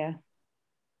needed to hear?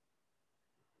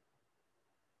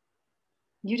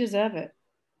 You deserve it.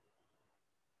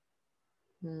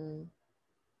 You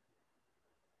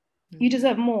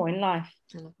deserve more in life.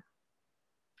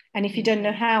 And if you don't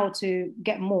know how to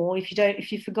get more,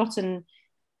 if you've forgotten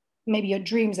maybe your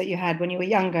dreams that you had when you were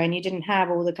younger and you didn't have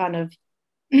all the kind of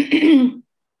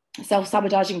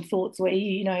self-sabotaging thoughts where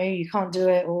you can't do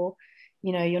it, or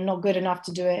you're not good enough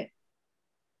to do it,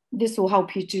 this will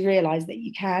help you to realize that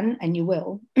you can and you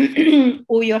will.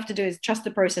 All you have to do is trust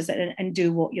the process and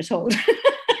do what you're told.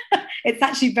 It's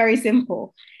actually very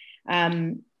simple.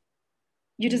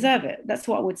 You deserve it. That's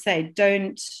what I would say.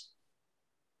 Don't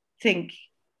think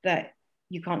that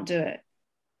you can't do it.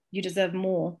 You deserve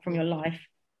more from your life.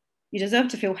 You deserve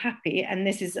to feel happy, and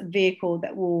this is a vehicle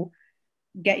that will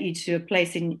get you to a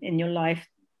place in your life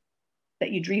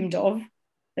that you dreamed of,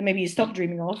 that maybe you stopped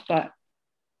dreaming of, but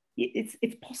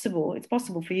it's possible. It's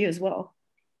possible for you as well.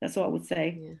 That's what I would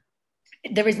say.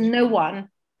 There is no one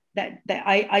that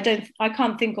I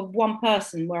can't think of one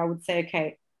person where I would say,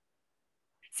 okay.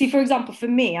 See, for example, for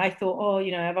me, I thought, oh,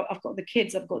 I've got the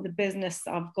kids, I've got the business,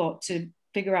 I've got to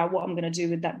figure out what I'm going to do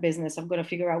with that business. I've got to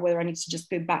figure out whether I need to just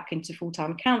go back into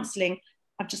full-time counselling.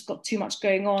 I've just got too much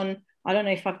going on. I don't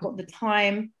know if I've got the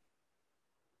time.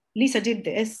 Lisa did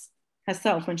this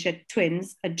herself when she had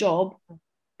twins, a job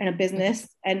and a business,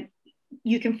 and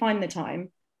you can find the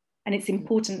time. And it's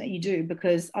important that you do,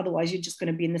 because otherwise you're just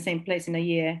going to be in the same place in a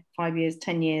year, 5 years,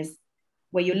 10 years,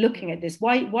 where you're looking at this.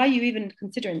 Why are you even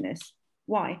considering this?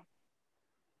 Why?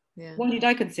 Why did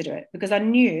I consider it? Because I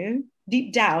knew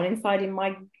deep down inside, in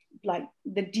my, like,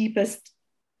 the deepest,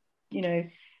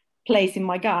 place in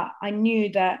my gut, I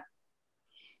knew that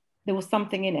there was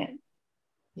something in it.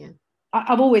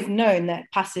 I've always known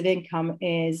that passive income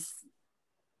is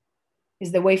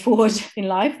the way forward in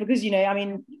life, because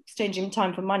exchanging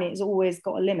time for money has always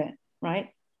got a limit, right?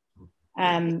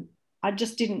 I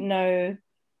just didn't know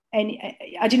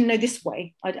I didn't know this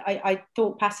way. I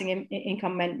thought passive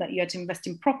income meant that you had to invest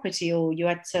in property, or you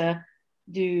had to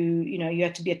do, you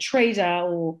had to be a trader,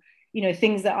 or,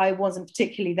 things that I wasn't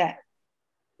particularly that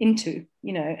into,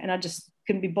 and I just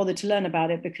couldn't be bothered to learn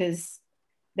about it because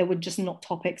they were just not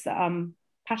topics that I'm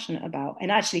passionate about. And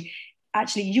actually,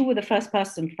 you were the first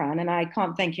person, Fran, and I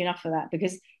can't thank you enough for that,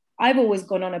 because I've always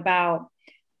gone on about,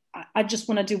 I just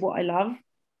want to do what I love.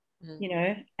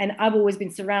 And I've always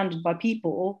been surrounded by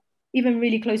people, even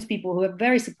really close people, who are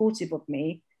very supportive of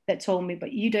me, that told me,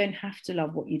 but you don't have to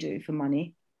love what you do for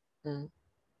money. And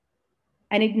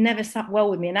it never sat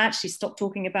well with me, and I actually stopped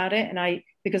talking about it,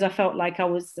 because I felt like I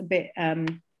was a bit I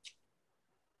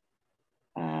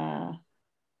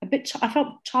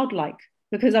felt childlike,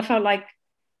 because I felt like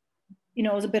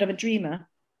I was a bit of a dreamer,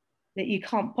 that you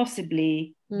can't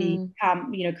possibly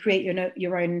create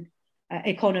your own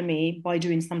economy by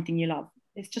doing something you love.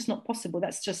 It's just not possible.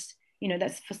 That's just,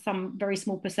 that's for some very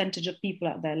small percentage of people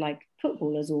out there, like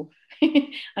footballers or I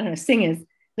don't know, singers,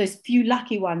 those few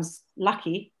lucky ones.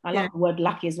 Lucky, I love the word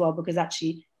lucky as well, because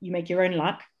actually you make your own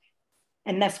luck,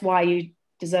 and that's why you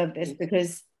deserve this,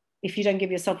 because if you don't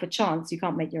give yourself a chance, you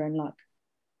can't make your own luck.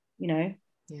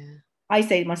 I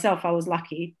say myself, I was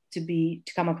lucky to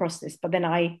come across this, but then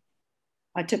I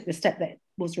took the step that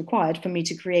was required for me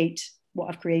to create what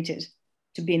I've created,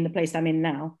 to be in the place I'm in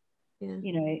now.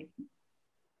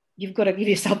 You've got to give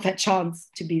yourself that chance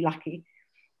to be lucky.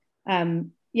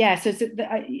 And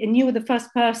you were the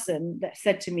first person that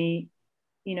said to me,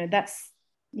 that's,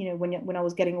 when I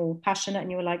was getting all passionate,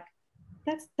 and you were like,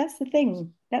 that's the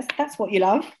thing, that's what you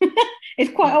love.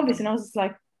 It's quite obvious. And I was just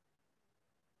like,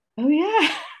 oh yeah,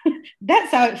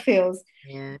 that's how it feels.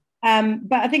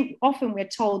 But I think often we're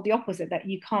told the opposite, that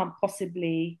you can't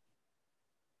possibly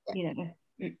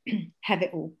have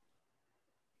it all,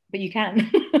 but you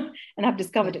can. and I've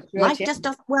discovered it through life OTM. just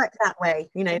doesn't work that way,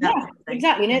 you know. Yeah,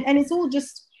 exactly. And it's all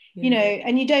just, you know,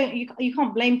 and you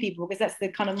can't blame people, because that's the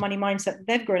kind of money mindset that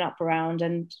they've grown up around.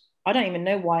 And I don't even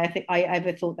know why I think I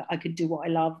ever thought that I could do what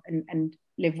I love and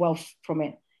live well from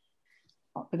it,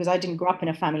 because I didn't grow up in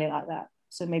a family like that.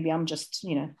 So maybe I'm just,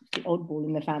 you know, the oddball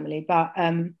in the family. But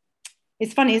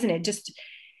it's funny, isn't it? Just,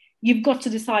 you've got to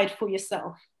decide for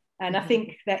yourself. And I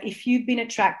think that if you've been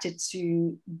attracted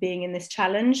to being in this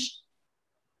challenge,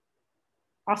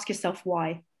 ask yourself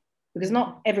why. Because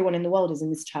not everyone in the world is in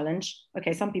this challenge.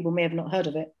 Okay, some people may have not heard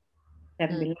of it. They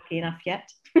haven't been lucky enough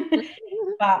yet.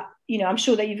 But, you know, I'm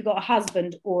sure that you've got a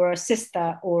husband or a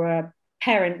sister or a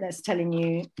parent that's telling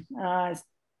you,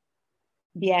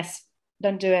 BS,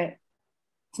 don't do it.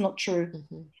 It's not true.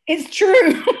 It's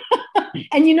true.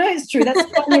 And you know it's true. That's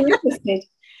why you're interested.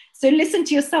 So listen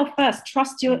to yourself first.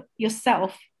 Trust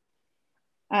yourself.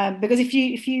 Because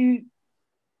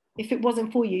if it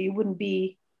wasn't for you, you wouldn't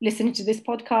be listening to this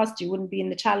podcast. You wouldn't be in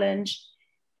the challenge.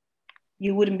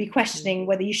 You wouldn't be questioning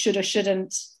whether you should or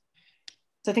shouldn't.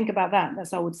 So think about that.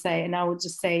 That's what I would say. And I would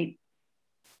just say,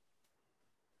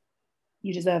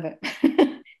 you deserve it.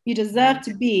 You deserve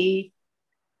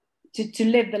to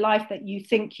live the life that you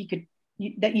think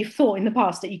that you've thought in the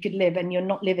past that you could live, and you're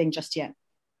not living just yet.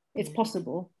 It's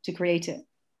possible to create it.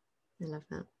 I love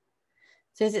that.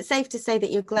 So is it safe to say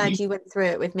that you're glad you went through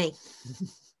it with me?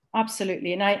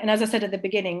 Absolutely. And as I said at the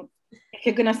beginning, if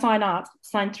you're going to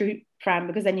sign through Fran,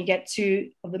 because then you get two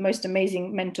of the most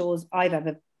amazing mentors I've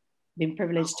ever been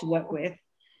privileged to work with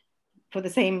for the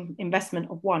same investment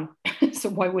of one. So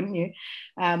why wouldn't you?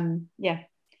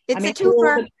 It's a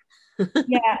twofer.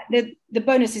 The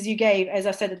bonuses you gave, as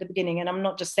I said at the beginning, and I'm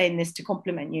not just saying this to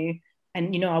compliment you,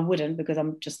 and you know I wouldn't, because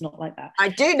I'm just not like that. I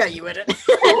do know you wouldn't.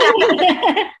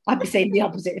 I'd be saying the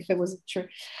opposite if it wasn't true.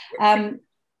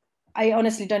 I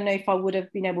honestly don't know if I would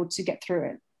have been able to get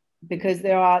through it, because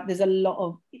there's a lot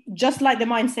of, just like the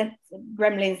mindset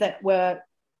gremlins that were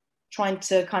trying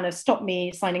to kind of stop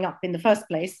me signing up in the first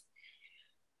place.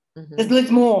 There's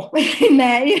loads more in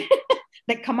there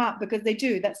that come up, because they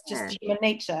do. That's just human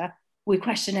nature. We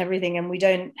question everything, and we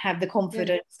don't have the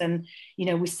confidence, and you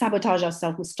know, we sabotage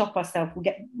ourselves, we stop ourselves, we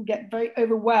get very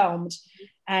overwhelmed,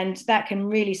 and that can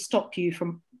really stop you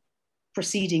from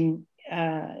proceeding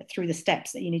through the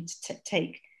steps that you need to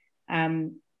take.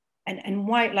 And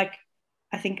why, like,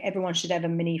 I think everyone should have a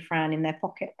mini Fran in their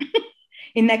pocket,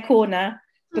 in their corner,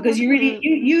 because you really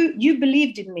you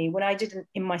believed in me when I didn't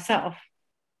in myself,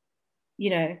 you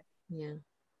know.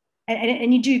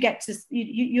 And you do get to,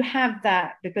 you have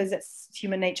that, because it's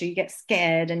human nature. You get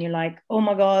scared and you're like, oh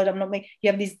my God, I'm not making,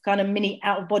 you have these kind of mini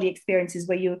out of body experiences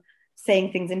where you're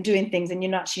saying things and doing things and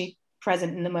you're not actually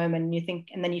present in the moment, and you think,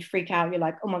 and then you freak out, you're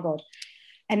like, oh my God.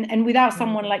 And without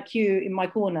someone like you in my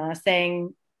corner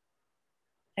saying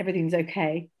everything's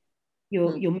okay,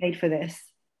 you're made for this,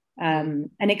 and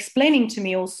explaining to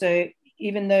me also,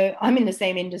 even though I'm in the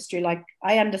same industry, like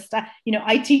I understand, you know,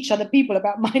 I teach other people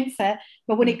about mindset,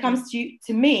 but when it comes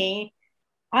to me,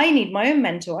 I need my own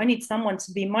mentor. I need someone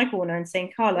to be in my corner and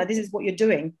saying, Carla, this is what you're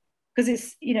doing. Because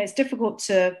it's, you know, it's difficult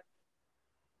to,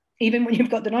 even when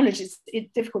you've got the knowledge, it's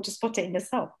difficult to spot it in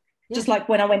yourself. Just like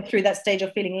when I went through that stage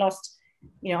of feeling lost,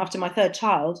 you know, after my third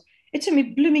child, it took me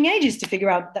blooming ages to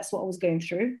figure out that's what I was going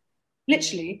through,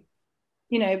 literally,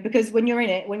 you know, because when you're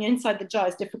in it, when you're inside the jar,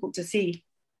 it's difficult to see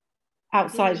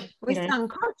outside. It's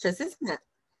unconscious, isn't it?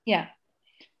 Yeah.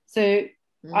 So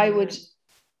I would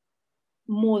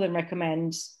more than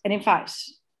recommend, and in fact,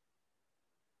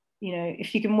 you know,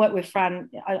 if you can work with Fran,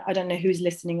 I don't know who's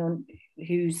listening on,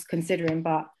 who's considering,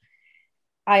 but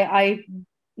I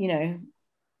you know,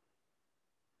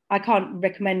 I can't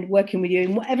recommend working with you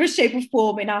in whatever shape or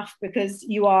form enough, because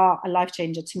you are a life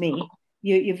changer to me.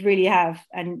 You really have.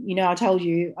 And, you know, I told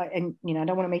you, and, you know, I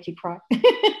don't want to make you cry.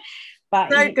 But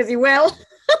no, because you will.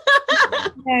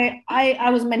 You know, I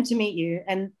was meant to meet you,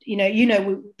 and you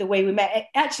know the way we met,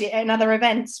 actually at another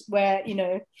event where, you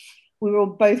know, we were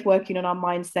both working on our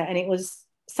mindset, and it was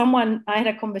someone, I had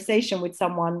a conversation with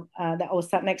someone that I was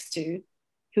sat next to,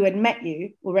 who had met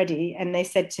you already, and they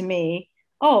said to me,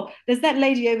 oh, there's that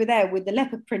lady over there with the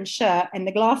leopard print shirt and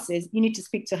the glasses, you need to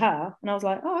speak to her. And I was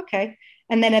like, oh, okay.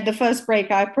 And then at the first break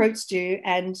I approached you,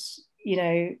 and you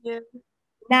know,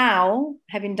 now,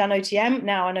 having done OTM,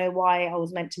 now I know why I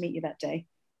was meant to meet you that day.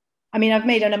 I mean, I've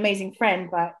made an amazing friend,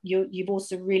 but you've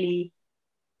also really,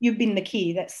 you've been the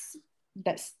key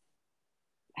that's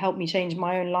helped me change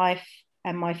my own life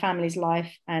and my family's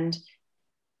life. And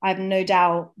I have no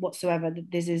doubt whatsoever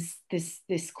that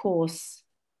this course,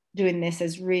 doing this,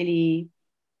 has really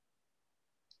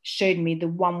showed me the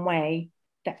one way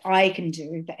that I can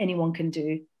do, that anyone can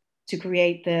do, to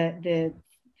create the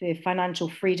financial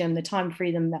freedom, the time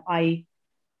freedom that I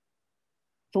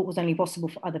thought was only possible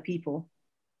for other people.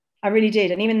 I really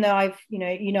did. And even though I've, you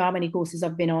know how many courses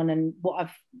I've been on and what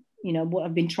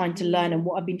I've been trying to learn and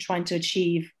what I've been trying to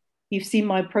achieve. You've seen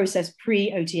my process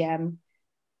pre-OTM.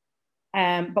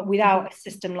 But without a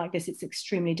system like this, it's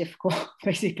extremely difficult,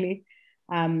 basically.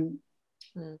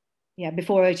 Yeah,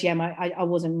 before OTM, I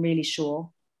wasn't really sure.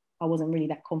 I wasn't really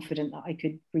that confident that I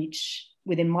could reach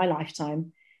within my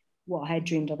lifetime what I had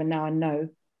dreamed of. And now I know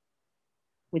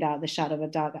without the shadow of a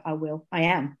doubt that I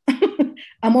am.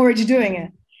 I'm already doing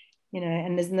it,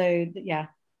 and there's no,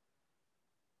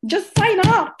 just sign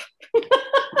up.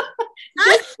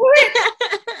 Just do it.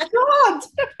 God.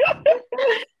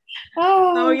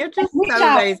 Oh, you're just so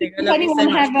amazing. If anyone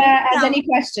has any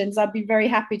questions, I'd be very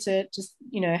happy to just,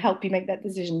 help you make that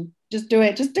decision. Just do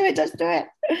it. Just do it. Just do it.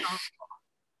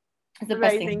 It's the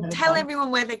best thing. Tell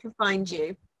everyone where they can find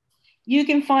you. You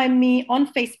can find me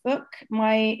on Facebook.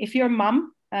 If you're a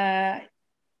mum,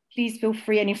 please feel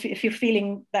free. And if you're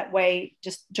feeling that way,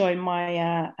 just join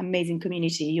my amazing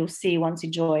community. You'll see once you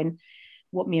join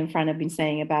what me and Fran have been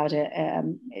saying about it.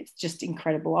 It's just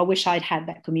incredible. I wish I'd had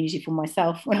that community for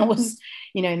myself when I was,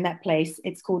 in that place.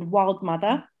 It's called Wild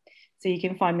Mother. So you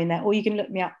can find me in there, or you can look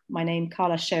me up. My name,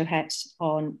 Carla Shohet,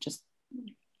 on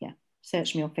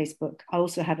search me on Facebook. I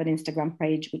also have an Instagram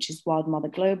page, which is Wild Mother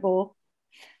Global.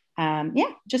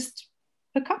 Just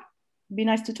hook up. It'd be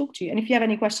nice to talk to you. And if you have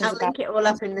any questions I'll link it all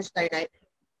up in the show notes.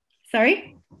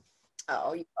 Sorry?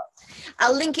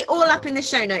 I'll link it all up in the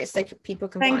show notes so people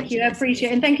can find you. Thank you. I appreciate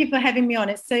it. And thank you for having me on.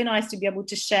 It's so nice to be able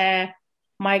to share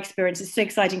my experience. It's so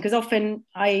exciting because often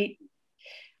I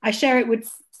share it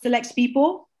with select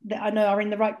people that I know are in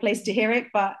the right place to hear it,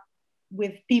 but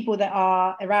with people that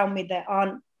are around me that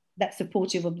aren't that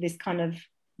supportive of this kind of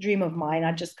dream of mine,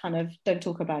 I just kind of don't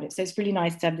talk about it. So it's really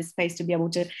nice to have this space to be able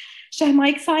to share my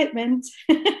excitement.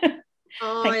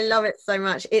 I love it so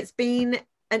much. It's been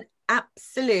an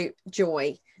absolute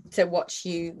joy to watch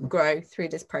you grow through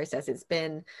this process. It's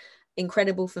been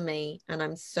incredible for me, and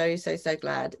I'm so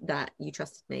glad that you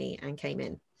trusted me and came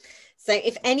in. So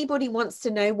if anybody wants to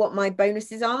know what my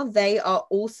bonuses are, they are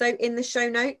also in the show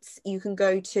notes. You can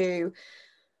go to,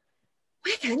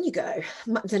 where can you go?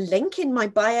 The link in my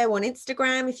bio on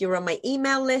Instagram. If you're on my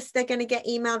email list, they're going to get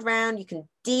emailed around. You can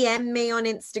DM me on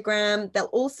Instagram. They'll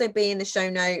also be in the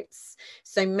show notes.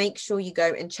 So make sure you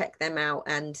go and check them out.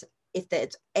 And if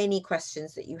there's any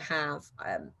questions that you have,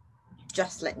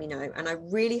 just let me know. And I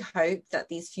really hope that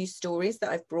these few stories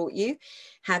that I've brought you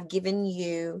have given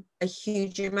you a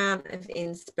huge amount of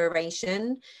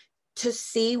inspiration to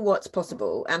see what's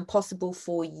possible and possible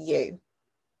for you.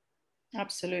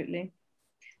 Absolutely.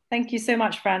 Thank you so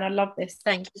much, Fran. I love this.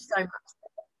 Thank you so much.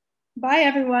 Bye,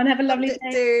 everyone. Have a lovely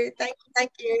day.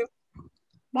 Thank you.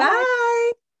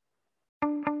 Bye.